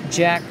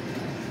 Jack.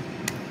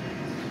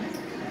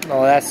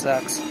 Oh, that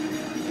sucks.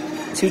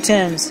 2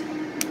 10s.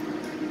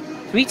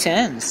 3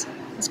 10s.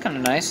 That's kind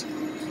of nice.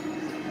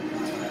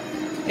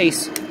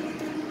 Ace.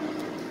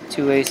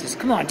 2 aces.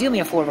 Come on, deal me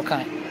a 4 of a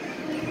kind.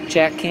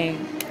 Jack, king.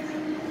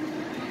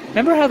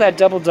 Remember how that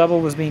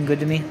double-double was being good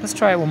to me? Let's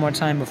try it one more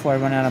time before I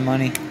run out of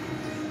money.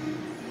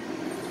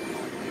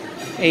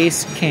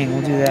 Ace, king.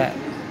 We'll do that.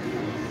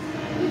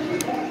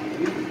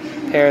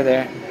 Pair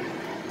there.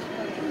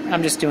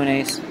 I'm just doing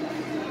ace.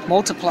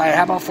 Multiplier.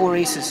 How about 4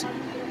 aces?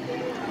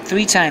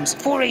 3 times.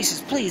 4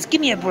 aces. Please, give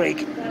me a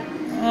break.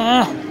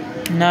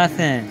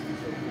 Nothing.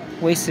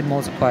 Wasted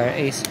multiplier.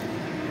 Ace.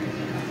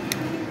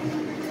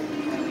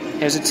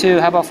 Here's a 2.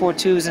 How about 4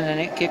 2s and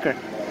a kicker?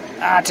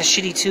 Ah, it's a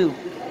shitty 2.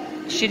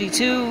 Shitty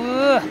 2.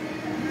 Ugh.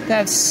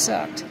 That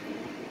sucked.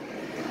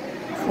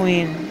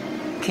 Queen.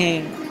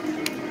 King.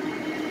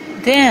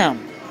 Damn.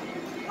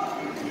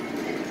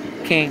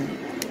 King.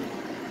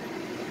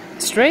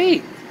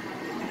 Straight.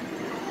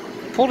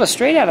 Pulled a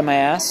straight out of my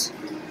ass.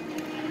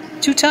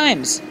 2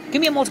 times. Give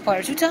me a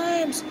multiplier. 2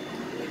 times.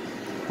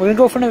 We're going to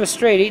go for another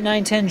straight. 8,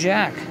 9, 10,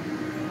 jack.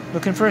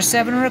 Looking for a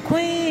 7 or a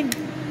queen.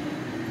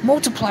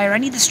 Multiplier. I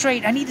need the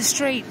straight. I need the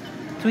straight.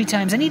 3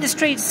 times. I need the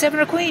straight. 7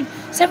 or queen.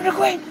 7 or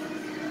queen.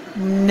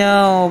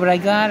 No, but I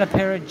got a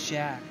pair of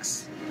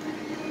jacks.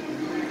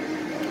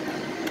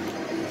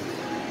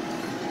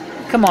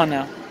 Come on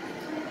now.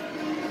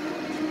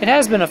 It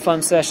has been a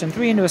fun session.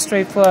 3 into a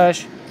straight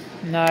flush.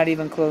 Not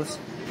even close.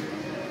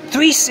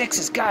 3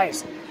 sixes,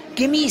 guys.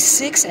 Give me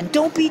 6 and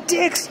don't be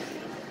dicks.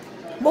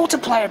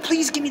 Multiplier,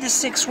 please give me the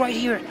 6 right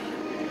here.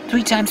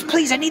 3 times,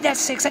 please. I need that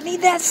 6. I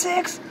need that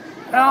 6.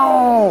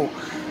 Oh.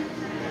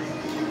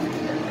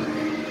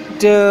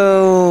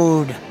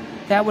 Dude.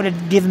 That would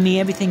have given me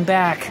everything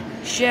back.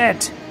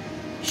 Shit.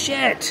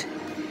 Shit.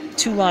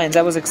 2 lines.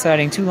 That was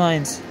exciting. 2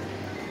 lines.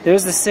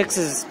 There's the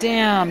 6s.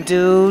 Damn,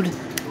 dude.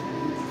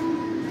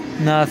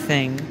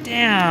 Nothing.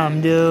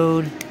 Damn,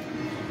 dude.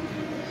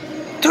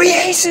 3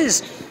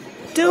 aces!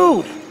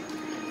 Dude!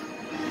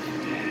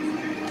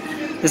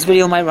 This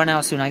video might run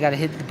out soon. I gotta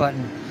hit the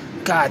button.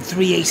 God,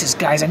 3 aces,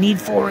 guys. I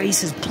need 4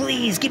 aces.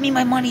 Please, give me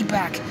my money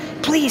back.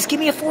 Please, give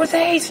me a 4th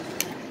ace.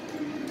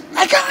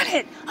 I got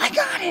it! I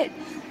got it!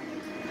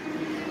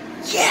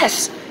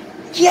 Yes!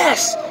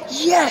 Yes!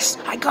 Yes!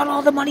 I got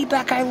all the money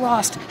back I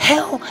lost.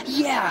 Hell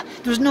yeah!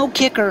 There's no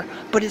kicker,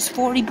 but it's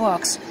 40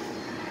 bucks.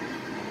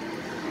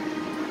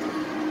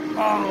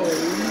 Oh,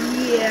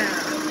 yeah.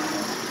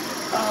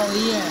 Oh,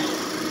 yeah.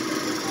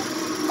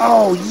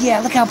 Oh,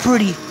 yeah, look how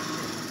pretty.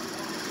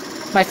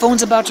 My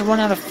phone's about to run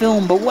out of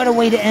film, but what a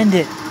way to end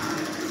it.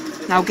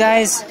 Now,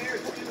 guys,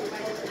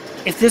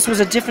 if this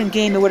was a different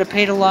game, it would have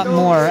paid a lot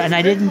more, and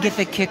I didn't get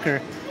the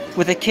kicker.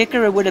 With a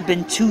kicker, it would have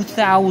been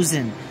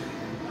 2,000.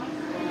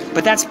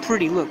 But that's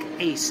pretty. Look,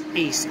 ace,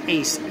 ace,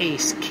 ace,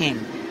 ace,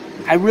 king.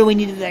 I really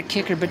needed that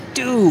kicker, but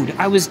dude,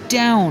 I was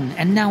down,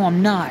 and now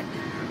I'm not.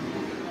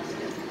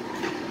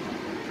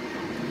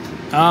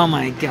 Oh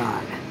my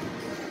God.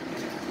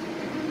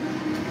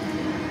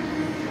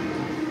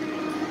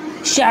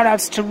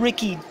 Shoutouts to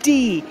Ricky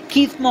D,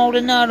 Keith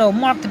Maldonado,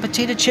 Mark the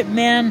Potato Chip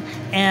Man,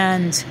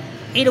 and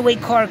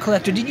 808 Card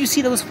Collector. Did you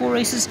see those 4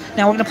 aces?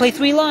 Now we're going to play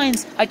 3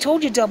 lines. I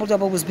told you Double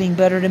Double was being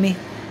better to me.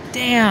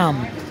 Damn.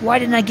 Why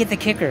didn't I get the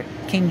kicker?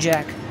 King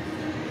Jack.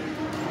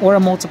 Or a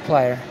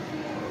multiplier.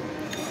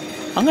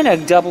 I'm going to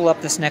double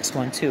up this next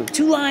one too.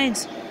 2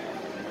 lines.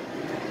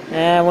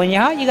 When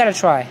you're hot, you got to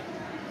try.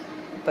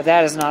 But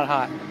that is not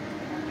hot.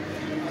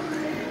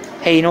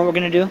 Hey, you know what we're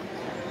going to do?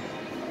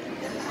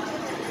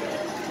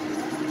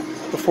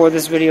 Before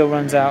this video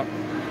runs out.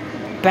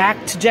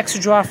 Back to Dexter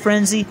Draw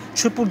Frenzy,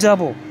 triple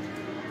double.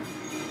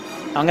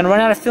 I'm going to run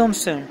out of film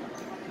soon.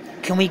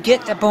 Can we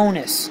get the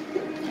bonus?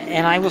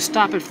 And I will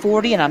stop at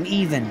 40 and I'm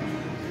even.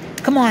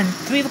 Come on,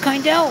 3 of a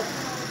kind out.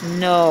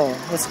 No,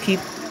 let's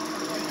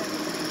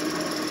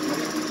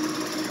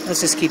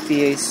just keep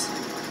the ace.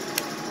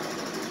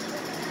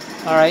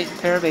 Alright,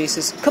 pair of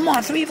aces. Come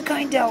on, 3 of a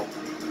kind out.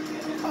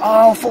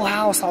 Oh, full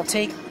house, I'll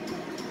take.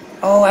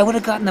 Oh, I would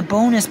have gotten the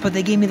bonus, but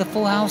they gave me the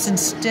full house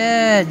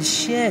instead.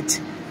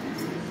 Shit.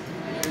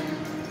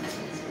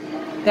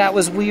 That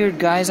was weird,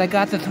 guys. I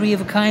got the 3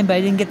 of a kind, but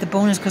I didn't get the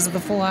bonus because of the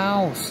full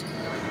house.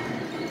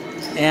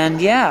 And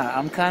yeah,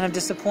 I'm kind of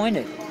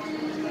disappointed.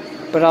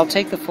 But I'll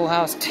take the full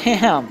house.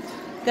 Damn,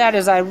 that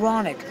is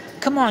ironic.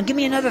 Come on, give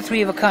me another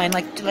 3 of a kind,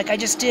 like I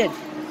just did.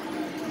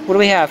 What do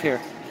we have here?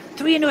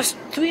 3 into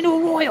a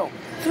royal.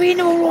 3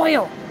 into a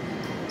royal.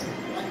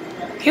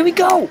 Here we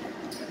go.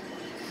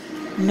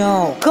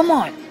 No, come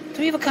on.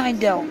 3 of a kind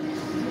dealt.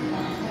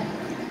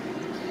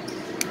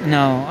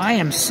 No, I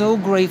am so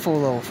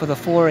grateful, though, for the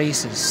 4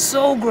 aces.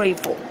 So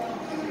grateful.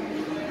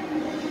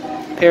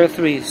 Pair of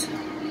 3s.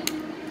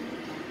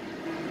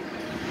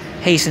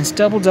 Hey, since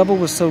Double Double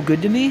was so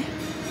good to me,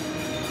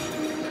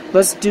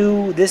 let's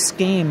do this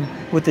game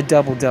with the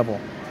Double Double.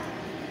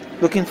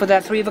 Looking for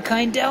that 3 of a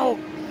kind dealt.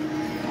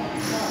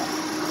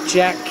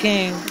 Jack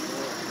King.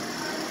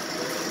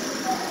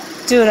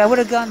 Dude, I would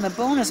have gotten the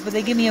bonus, but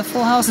they give me a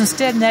full house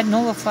instead, and that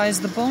nullifies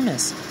the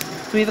bonus.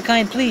 3 of a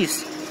kind,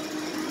 please.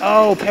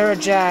 Oh, pair of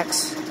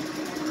jacks.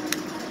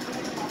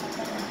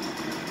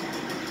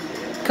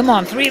 Come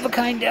on, 3 of a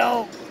kind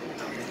dealt.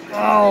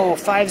 Oh,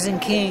 5s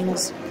and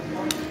kings.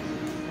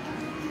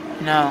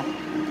 No.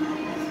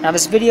 Now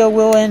this video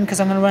will end because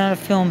I'm going to run out of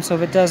film, so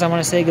if it does, I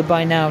want to say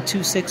goodbye now. 2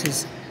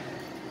 6s.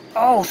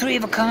 Oh, 3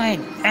 of a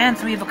kind. And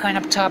 3 of a kind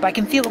up top. I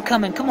can feel it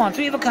coming. Come on,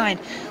 3 of a kind.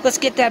 Let's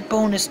get that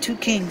bonus. 2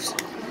 kings.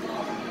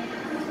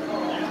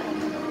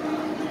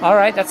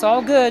 Alright, that's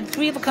all good.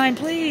 3 of a kind,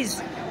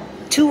 please.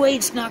 2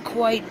 8s, not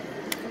quite.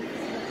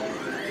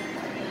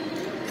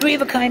 3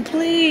 of a kind,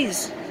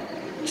 please.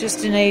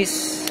 Just an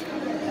ace.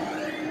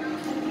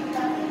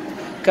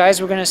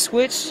 Guys, we're going to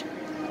switch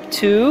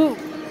to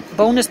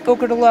Bonus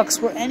Poker Deluxe,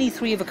 where any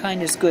 3 of a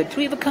kind is good.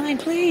 3 of a kind,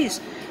 please.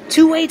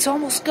 2 8s,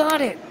 almost got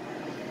it.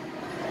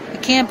 I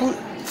can't believe...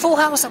 Full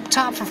house up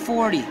top for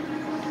 40.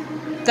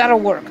 That'll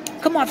work.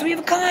 Come on, 3 of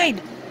a kind.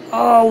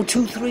 Oh,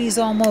 2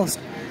 3s almost.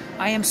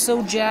 I am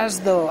so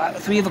jazzed, though.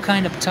 3 of a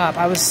kind up top.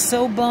 I was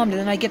so bummed,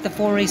 and then I get the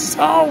 4 aces.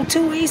 Oh,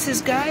 2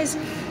 aces, guys.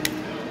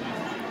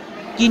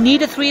 You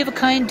need a 3 of a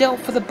kind dealt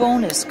for the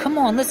bonus. Come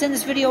on, let's end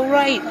this video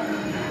right.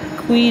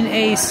 Queen,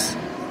 ace.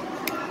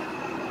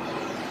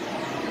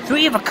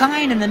 Three of a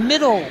kind in the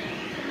middle.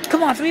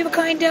 Come on, three of a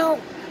kind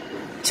dealt.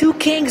 Two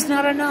kings,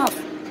 not enough.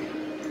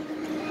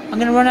 I'm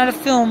gonna run out of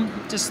film,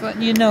 just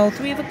letting you know.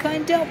 Three of a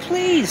kind dealt,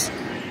 please.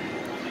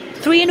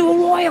 Three into a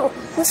royal.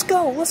 Let's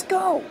go, let's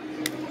go.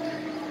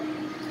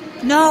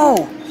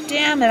 No,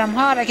 damn it, I'm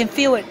hot, I can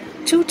feel it.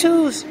 Two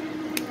twos.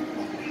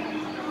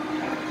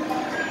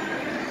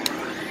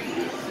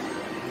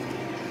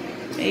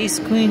 Ace,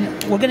 queen.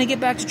 We're gonna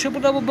get back to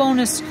triple double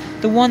bonus.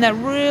 The one that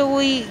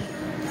really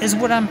is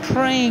what I'm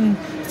praying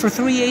for.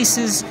 Three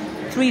aces,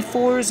 three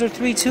fours, or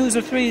three twos,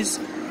 or threes.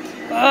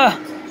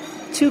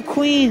 Two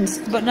queens,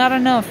 but not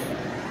enough.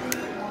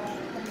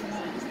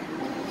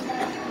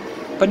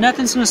 But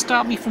nothing's gonna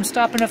stop me from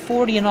stopping at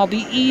 40, and I'll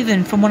be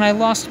even from when I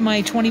lost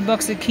my 20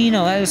 bucks at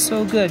Keno. That is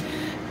so good.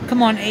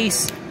 Come on,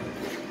 ace.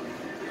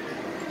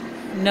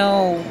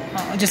 No,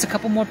 just a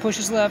couple more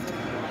pushes left.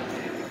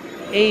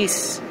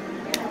 Ace.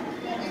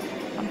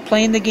 I'm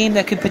playing the game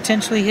that could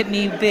potentially hit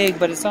me big,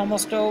 but it's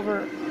almost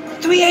over.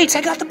 3 eights,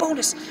 I got the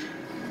bonus.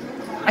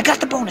 I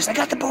got the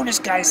bonus,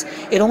 guys.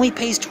 It only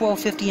pays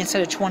 $12.50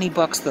 instead of 20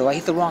 bucks, though. I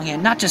hit the wrong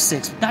hand. Not just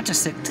six.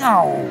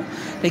 No,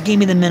 they gave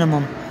me the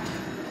minimum.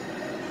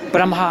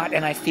 But I'm hot,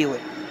 and I feel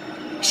it.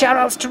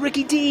 Shout-outs to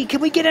Ricky D.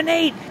 Can we get an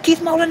 8? Keith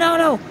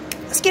Molinano.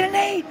 Let's get an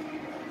 8.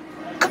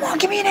 Come on,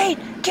 give me an 8.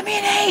 Give me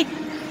an 8.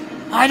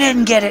 I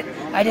didn't get it.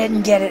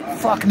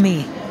 Fuck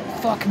me.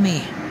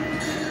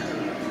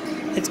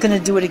 It's going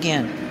to do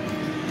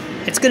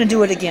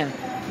it again.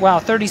 Wow,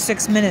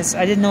 36 minutes.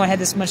 I didn't know I had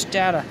this much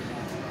data.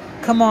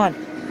 Come on.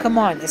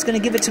 It's going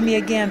to give it to me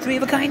again. Three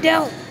of a kind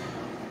dealt.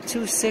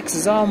 2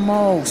 6s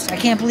almost. I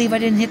can't believe I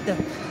didn't hit the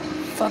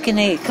fucking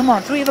 8. Come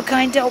on, three of a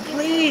kind dealt,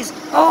 please.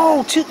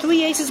 Oh,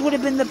 3 aces would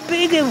have been the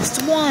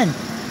biggest one.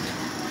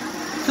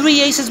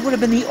 3 aces would have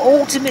been the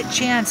ultimate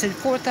chance at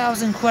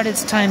 4,000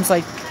 credits times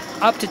like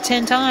up to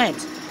 10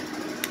 times.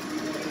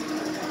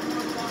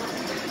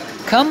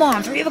 Come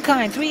on, three of a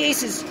kind, 3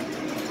 aces.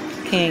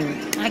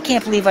 King. I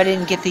can't believe I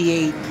didn't get the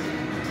 8.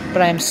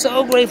 But I am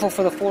so grateful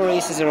for the 4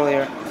 aces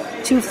earlier.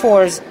 2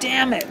 4s,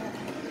 damn it.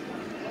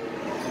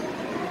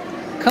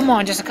 Come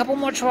on, just a couple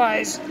more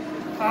tries.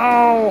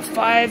 Oh,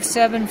 5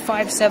 7,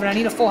 5 7. I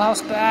need a full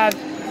house bad.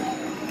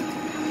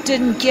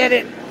 Didn't get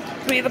it.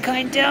 Three of a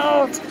kind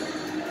dealt.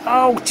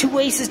 Oh, 2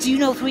 aces. Do you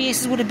know 3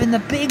 aces would have been the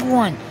big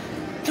one?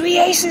 3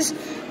 aces?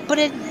 But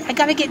I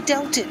gotta get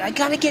dealt it.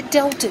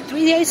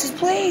 3 aces,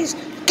 please.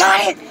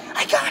 Got it.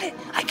 I got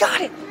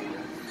it.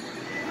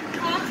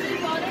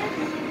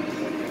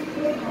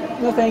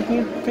 No, thank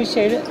you.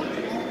 Appreciate it.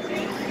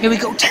 Here we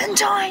go. 10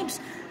 times.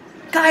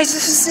 Guys,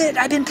 this is it.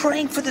 I've been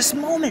praying for this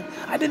moment.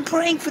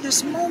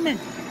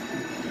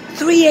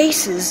 3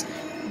 aces.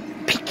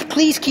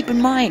 Please keep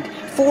in mind,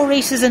 4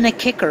 aces and a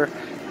kicker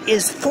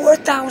is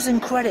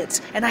 4,000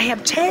 credits, and I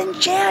have 10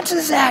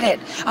 chances at it.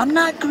 I'm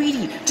not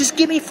greedy. Just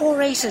give me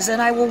 4 aces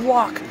and I will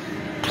walk.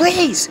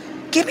 Please,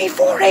 give me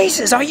 4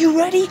 aces. Are you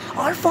ready?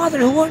 Our Father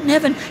who art in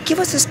heaven, give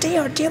us this day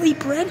our daily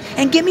bread,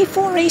 and give me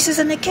 4 aces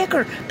and a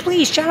kicker.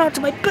 Please, shout out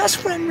to my best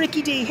friend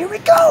Ricky D. Here we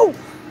go.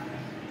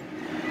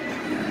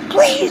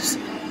 Please.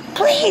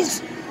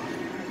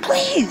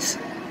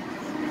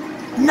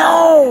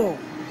 No.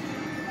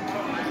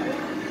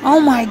 Oh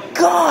my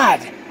God.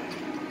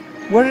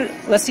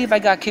 Let's see if I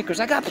got kickers.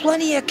 I got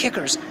plenty of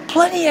kickers.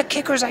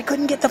 I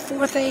couldn't get the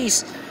 4th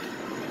ace.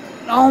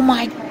 Oh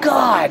my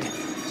God.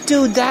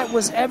 Dude, that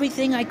was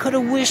everything I could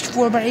have wished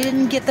for, but I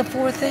didn't get the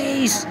 4th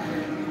ace.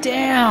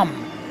 Damn.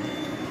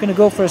 I'm gonna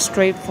go for a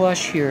straight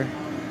flush here.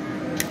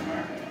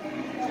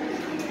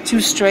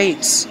 2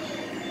 straights.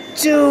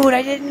 Dude,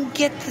 I did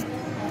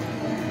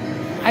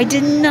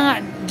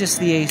not, just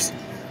the ace.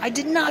 I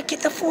did not get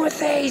the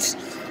 4th ace.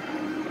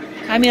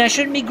 I mean, I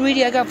shouldn't be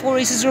greedy. I got 4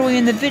 aces early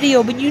in the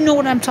video, but you know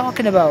what I'm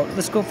talking about.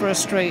 Let's go for a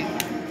straight.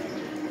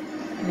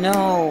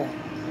 No.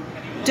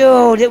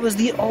 Dude, it was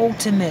the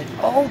ultimate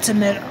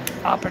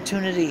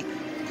opportunity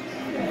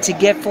to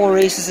get 4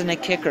 aces and a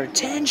kicker.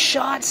 10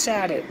 shots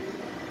at it.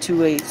 2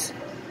 8s.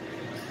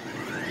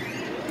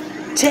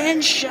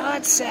 10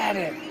 shots at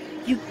it.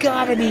 You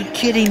gotta be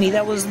kidding me.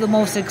 That was the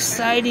most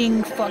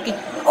exciting fucking...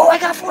 Oh, I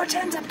got 4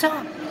 10s up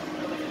top.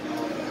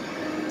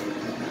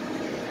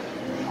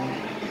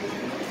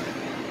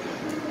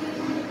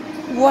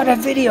 What a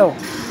video.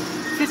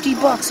 50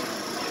 bucks.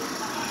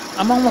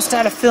 I'm almost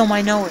out of film,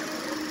 I know it.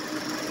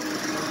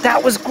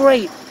 That was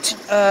great.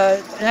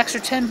 An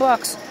extra 10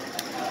 bucks.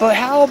 But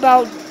how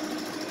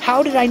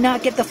did I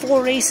not get the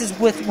 4 aces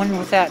with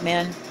that,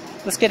 man?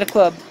 Let's get a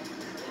club.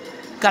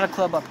 Got a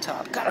club up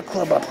top.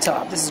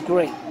 This is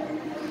great.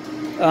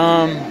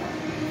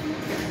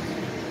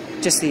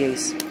 Just the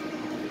ace.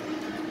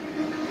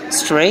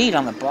 Straight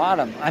on the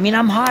bottom. I mean,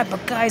 I'm hot,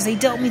 but guys, they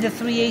dealt me the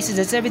 3 aces.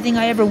 It's everything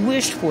I ever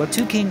wished for.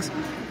 2 kings.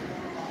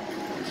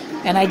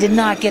 And I did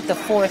not get the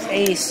 4th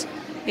ace.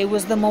 It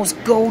was the most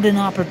golden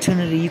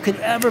opportunity you could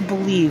ever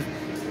believe.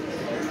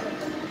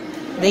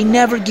 They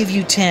never give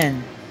you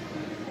 10.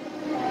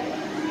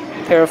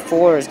 Pair of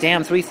 4s.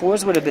 Damn, 3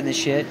 4s would have been the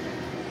shit.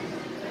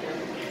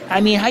 I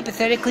mean,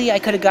 hypothetically, I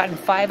could have gotten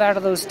 5 out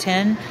of those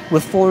 10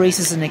 with 4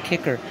 aces and a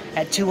kicker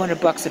at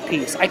 $200 a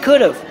piece. I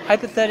could have,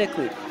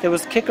 hypothetically. There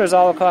was kickers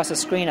all across the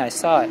screen. I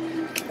saw it.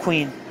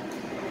 Queen.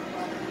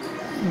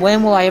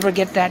 When will I ever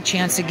get that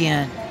chance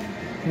again?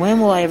 When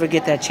will I ever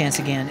get that chance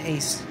again?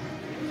 Ace.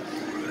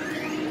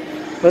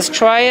 Let's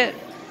try it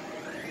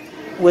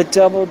with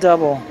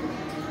double.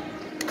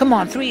 Come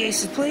on, 3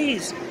 aces,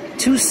 please.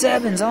 2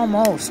 sevens,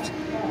 almost.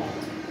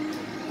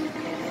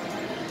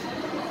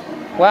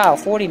 Wow,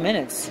 40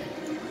 minutes.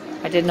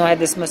 I didn't know I had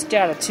this much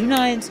data. 2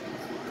 nines.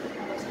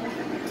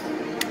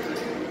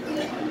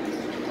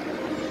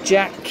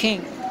 Jack,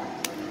 king.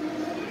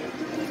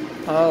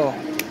 Oh.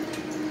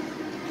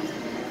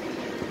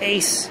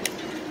 Ace.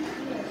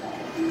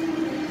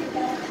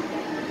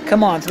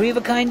 Come on, 3 of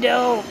a kind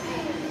dealt.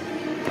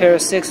 Pair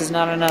of 6 is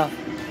not enough.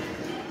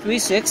 3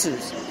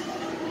 sixes.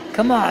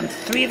 Come on,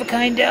 3 of a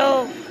kind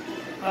dealt.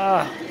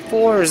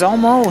 4s,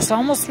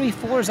 almost 3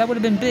 4s. That would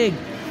have been big.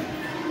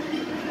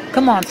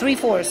 Come on, 3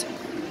 4s.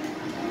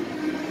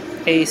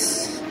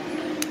 Ace.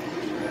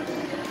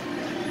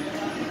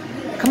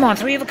 Come on,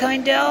 3 of a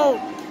kind dealt.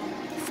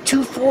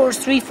 2 4s,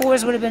 3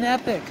 4s would have been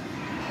epic.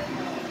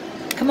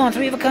 Come on,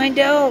 3 of a kind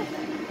dealt.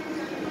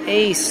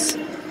 Ace.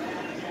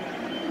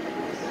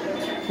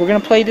 We're gonna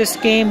play this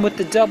game with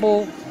the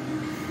double,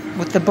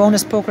 with the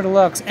bonus poker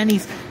deluxe.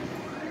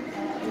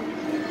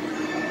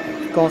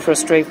 Going for a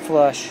straight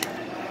flush.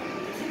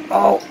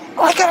 Oh,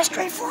 I got a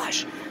straight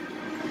flush.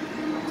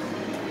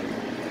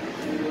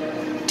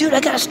 Dude, I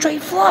got a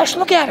straight flush.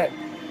 Look at it.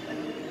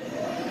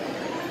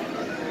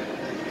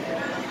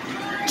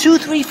 2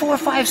 3 4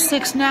 5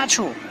 6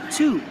 natural.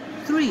 2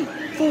 3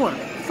 4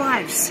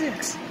 5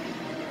 6.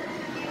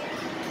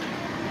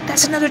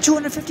 That's another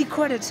 250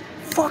 credits.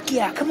 Fuck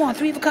yeah, come on,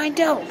 3 of a kind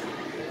dealt.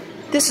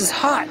 This is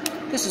hot.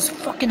 This is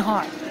fucking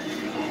hot.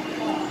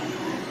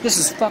 This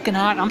is fucking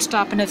hot. I'm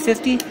stopping at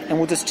 50, and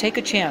we'll just take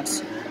a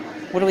chance.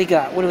 What do we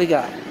got? What do we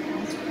got?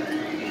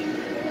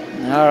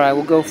 Alright,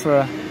 we'll go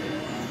for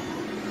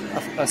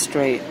a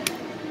straight.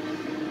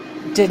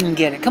 Didn't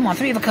get it. Come on,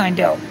 3 of a kind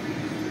dealt.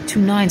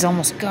 2 nines,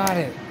 almost got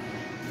it.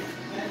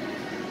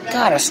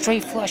 God, a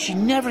straight flush. You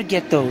never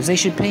get those. They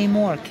should pay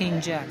more.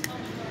 King, jack.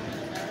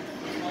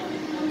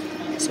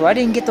 So I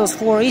didn't get those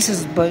 4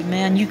 aces, but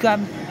man, you got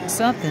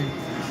something.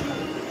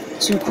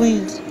 2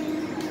 queens.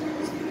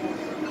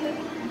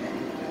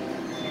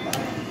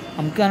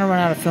 I'm gonna run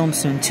out of film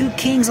soon. 2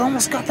 kings,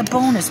 almost got the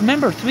bonus.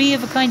 Remember, 3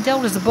 of a kind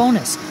dealt is a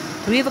bonus.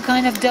 3 of a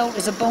kind of dealt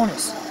is a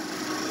bonus.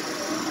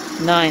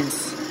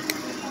 9s.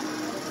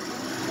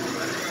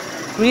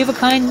 3 of a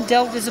kind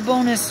dealt is a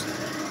bonus.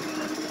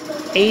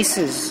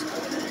 Aces.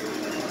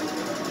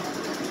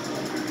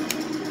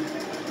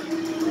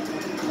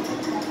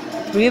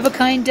 3 of a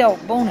kind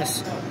dealt,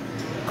 bonus.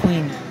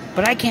 Queen.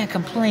 But I can't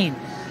complain.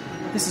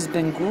 This has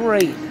been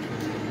great.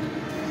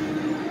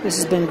 This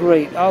has been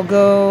great. I'll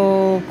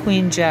go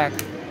queen jack.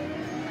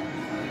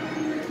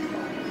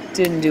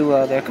 Didn't do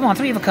well there. Come on,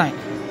 3 of a kind.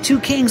 2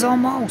 kings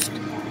almost.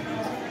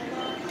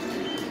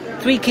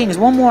 3 kings.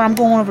 1 more. I'm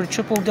going over to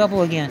triple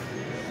double again.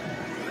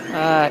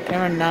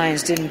 Pair of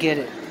 9s. Didn't get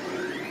it.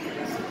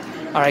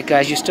 Alright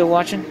guys, you still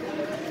watching?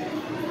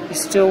 You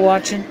still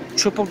watching?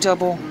 Triple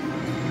double.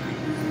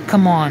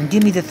 Come on,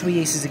 give me the 3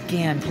 aces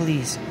again,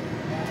 please.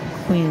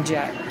 Queen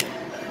jack.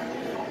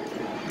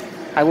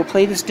 I will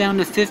play this down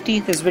to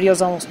 50. This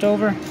video's almost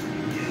over.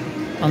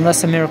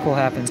 Unless a miracle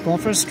happens. Going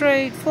for a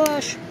straight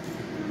flush.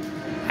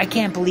 I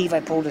can't believe I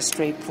pulled a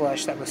straight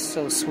flush. That was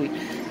so sweet.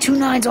 2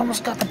 nines,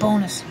 almost got the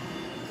bonus.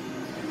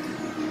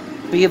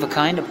 3 of a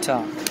kind up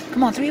top.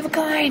 Come on, 3 of a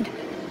kind.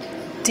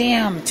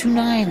 Damn, 2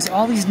 nines.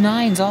 All these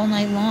 9s all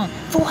night long.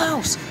 Full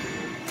house.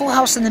 Full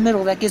house in the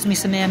middle. That gives me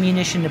some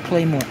ammunition to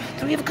play more.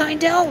 3 of a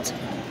kind dealt.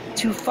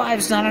 2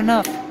 5s, not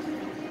enough.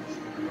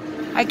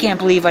 I can't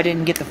believe I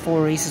didn't get the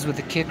 4 aces with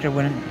the kicker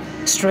when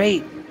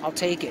straight. I'll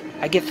take it.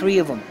 I get 3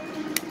 of them.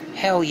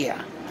 Hell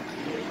yeah.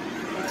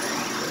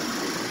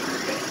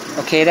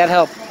 Okay, that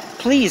helped.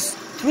 Please,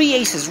 3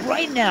 aces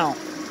right now.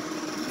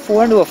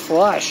 4 into a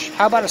flush.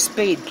 How about a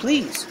spade,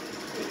 please?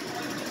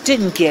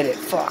 Didn't get it.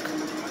 Fuck.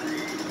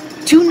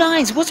 2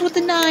 nines. What's with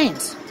the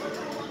 9s?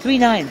 3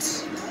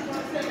 nines.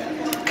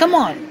 Come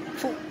on.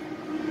 4.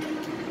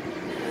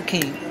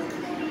 Okay.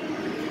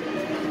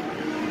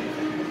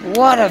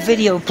 What a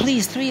video.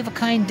 Please, 3 of a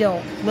kind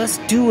dealt. Let's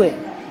do it.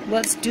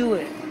 Let's do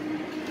it.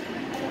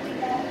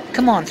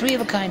 Come on, 3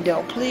 of a kind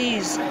dealt,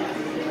 please.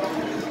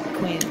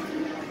 Queen.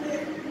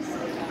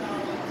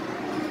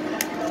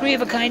 3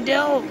 of a kind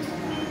dealt.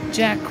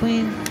 Jack,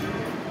 queen.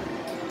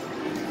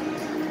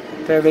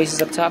 Pair of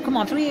aces up top. Come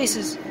on, 3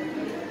 aces.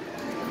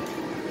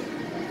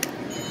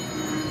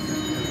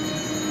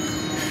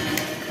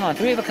 Come on,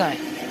 3 of a kind.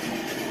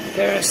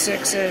 Pair of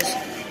 6s.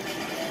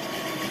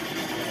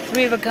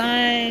 3 of a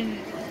kind.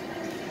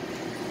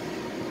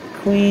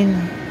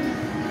 Queen.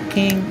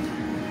 King.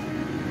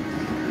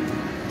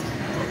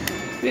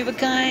 3 of a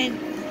kind.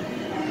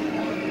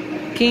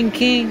 King,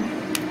 king.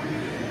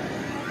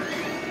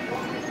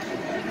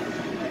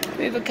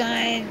 3 of a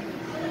kind.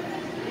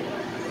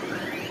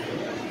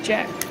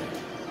 Jack.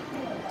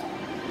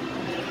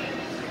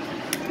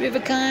 Three of a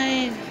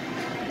kind.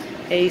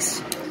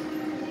 Ace.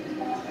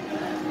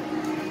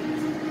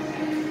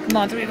 Come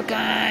on, three of a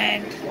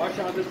kind. Watch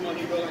out this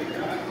money going.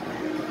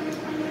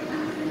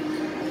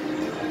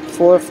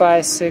 4,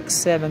 5, 6,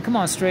 7. Come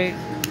on, straight.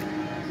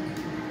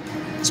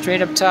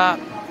 Straight up top.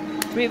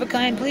 Three of a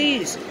kind,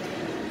 please.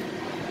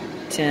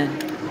 10.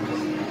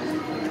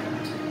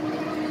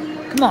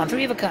 Come on,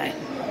 three of a kind.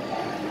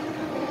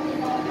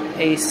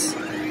 Ace.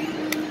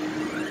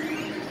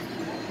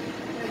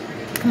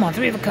 Come on,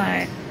 three of a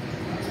kind.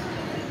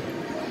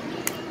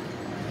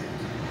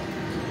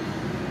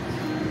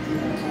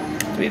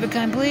 Three of a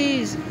kind,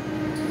 please.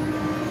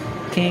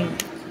 King.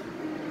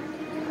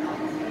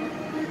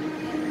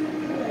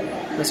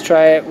 Let's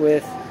try it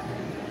with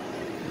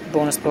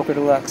bonus poker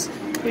deluxe.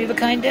 Three of a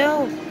kind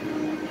dealt.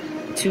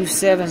 2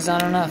 7s,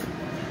 not enough.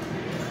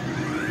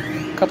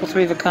 Couple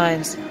three of a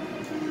kinds.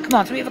 Come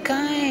on, three of a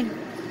kind.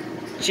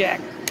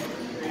 Jack.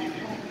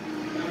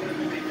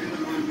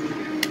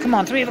 Come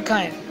on, three of a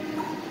kind.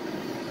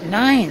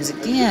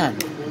 9s again.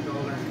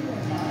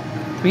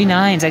 3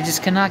 9s. I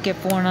just cannot get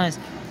 4 9s.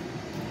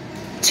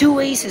 2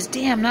 aces.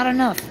 Damn, not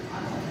enough.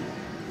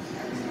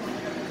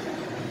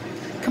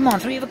 Come on,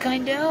 three of a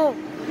kind dealt.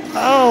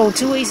 Oh,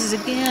 2 aces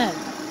again.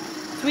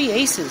 3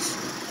 aces.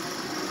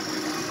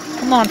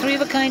 Come on, three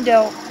of a kind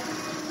dealt.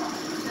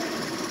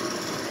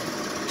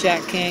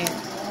 Jack King.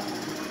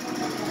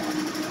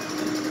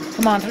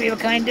 Come on, three of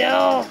a kind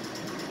dealt.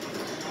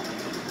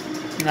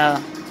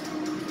 No.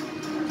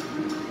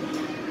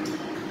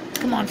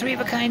 Come on, three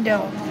of a kind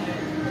dealt.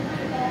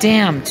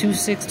 Damn, 2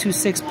 6 2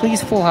 6.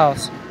 Please, full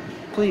house.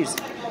 Please.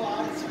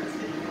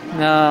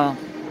 No.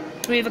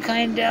 Three of a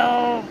kind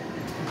dealt.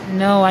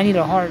 No, I need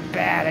a heart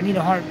bad. I need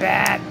a heart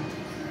bad.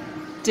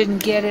 Didn't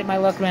get it. My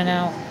luck ran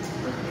out.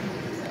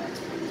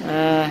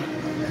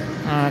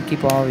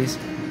 Keep all these.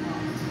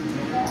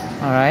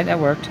 Alright, that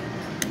worked.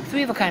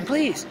 Three of a kind,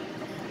 please.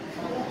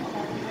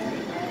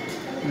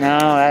 No,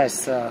 that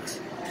sucks.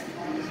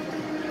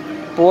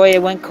 Boy,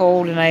 it went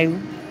cold and I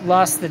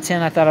lost the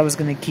 10 I thought I was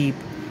going to keep.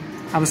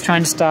 I was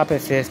trying to stop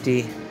at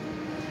 50.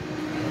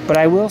 But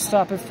I will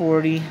stop at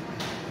 40.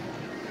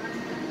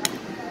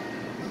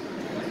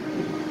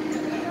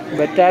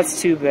 But that's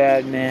too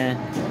bad, man.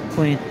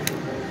 Queen.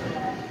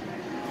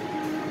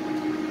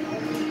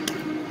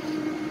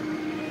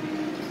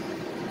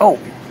 Oh,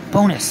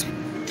 bonus.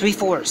 3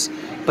 4s.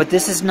 But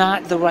this is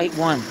not the right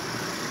one.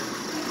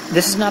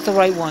 This is not the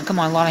right one. Come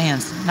on, a lot of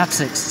hands. Not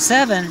 6.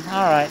 7.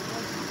 Alright.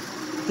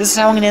 This is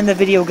how I'm going to end the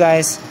video,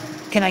 guys.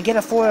 Can I get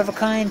a 4 of a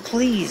kind,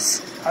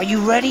 please? Are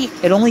you ready?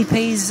 It only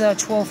pays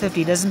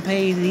 $12.50. Doesn't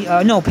pay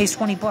the... no, it pays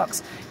 20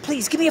 bucks.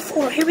 Please, give me a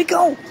 4. Here we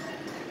go.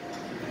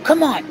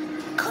 Come on.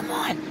 Come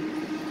on.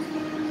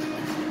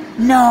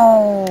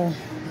 No.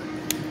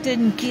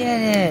 Didn't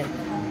get it.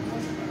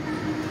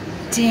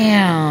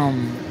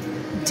 Damn.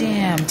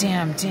 Damn,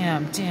 damn,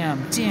 damn,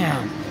 damn,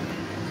 damn.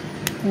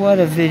 What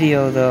a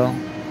video, though.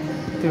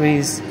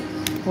 3s.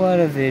 What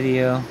a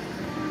video.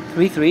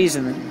 3 3s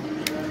in it.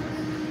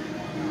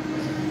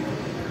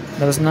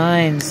 Those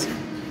 9s.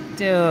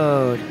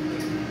 Dude.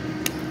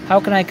 How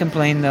can I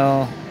complain,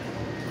 though?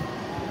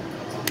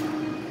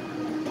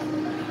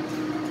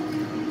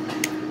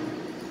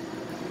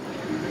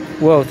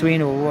 Whoa, 3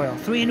 into a royal.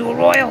 3 into a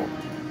royal!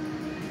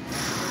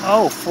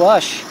 Oh,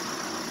 flush.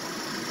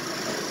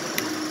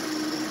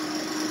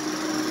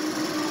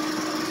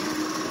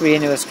 3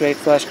 into a straight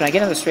flush. Can I get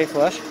another straight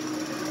flush?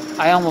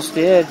 I almost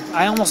did.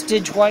 I almost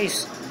did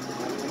twice.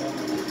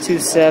 2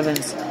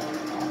 7s.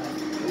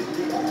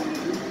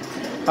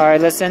 Alright,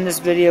 let's end this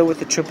video with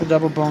the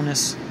triple-double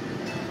bonus.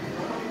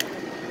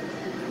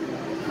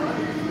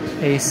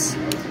 Ace.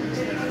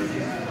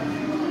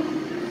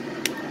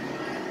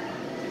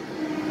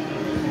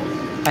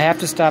 I have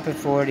to stop at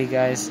 40,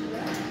 guys.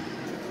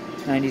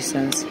 90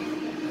 cents.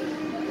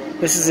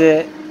 This is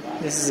it.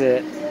 This is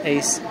it.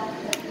 Ace.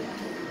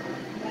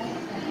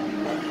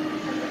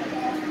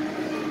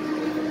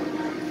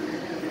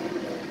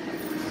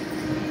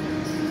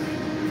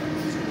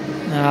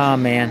 Oh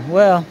man,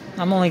 well,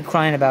 I'm only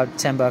crying about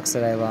 10 bucks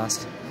that I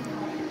lost.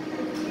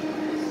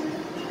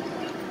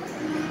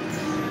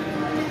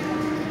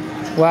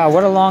 Wow,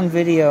 what a long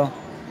video.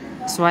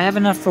 So I have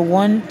enough for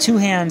 2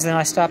 hands and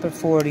I stop at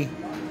 40.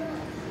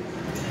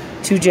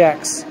 2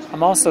 jacks.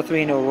 I'm also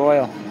 3 into a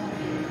royal.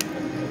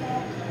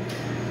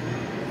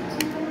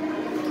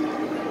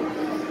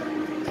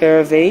 Pair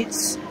of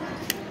 8s.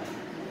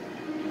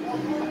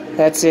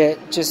 That's it.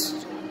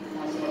 Just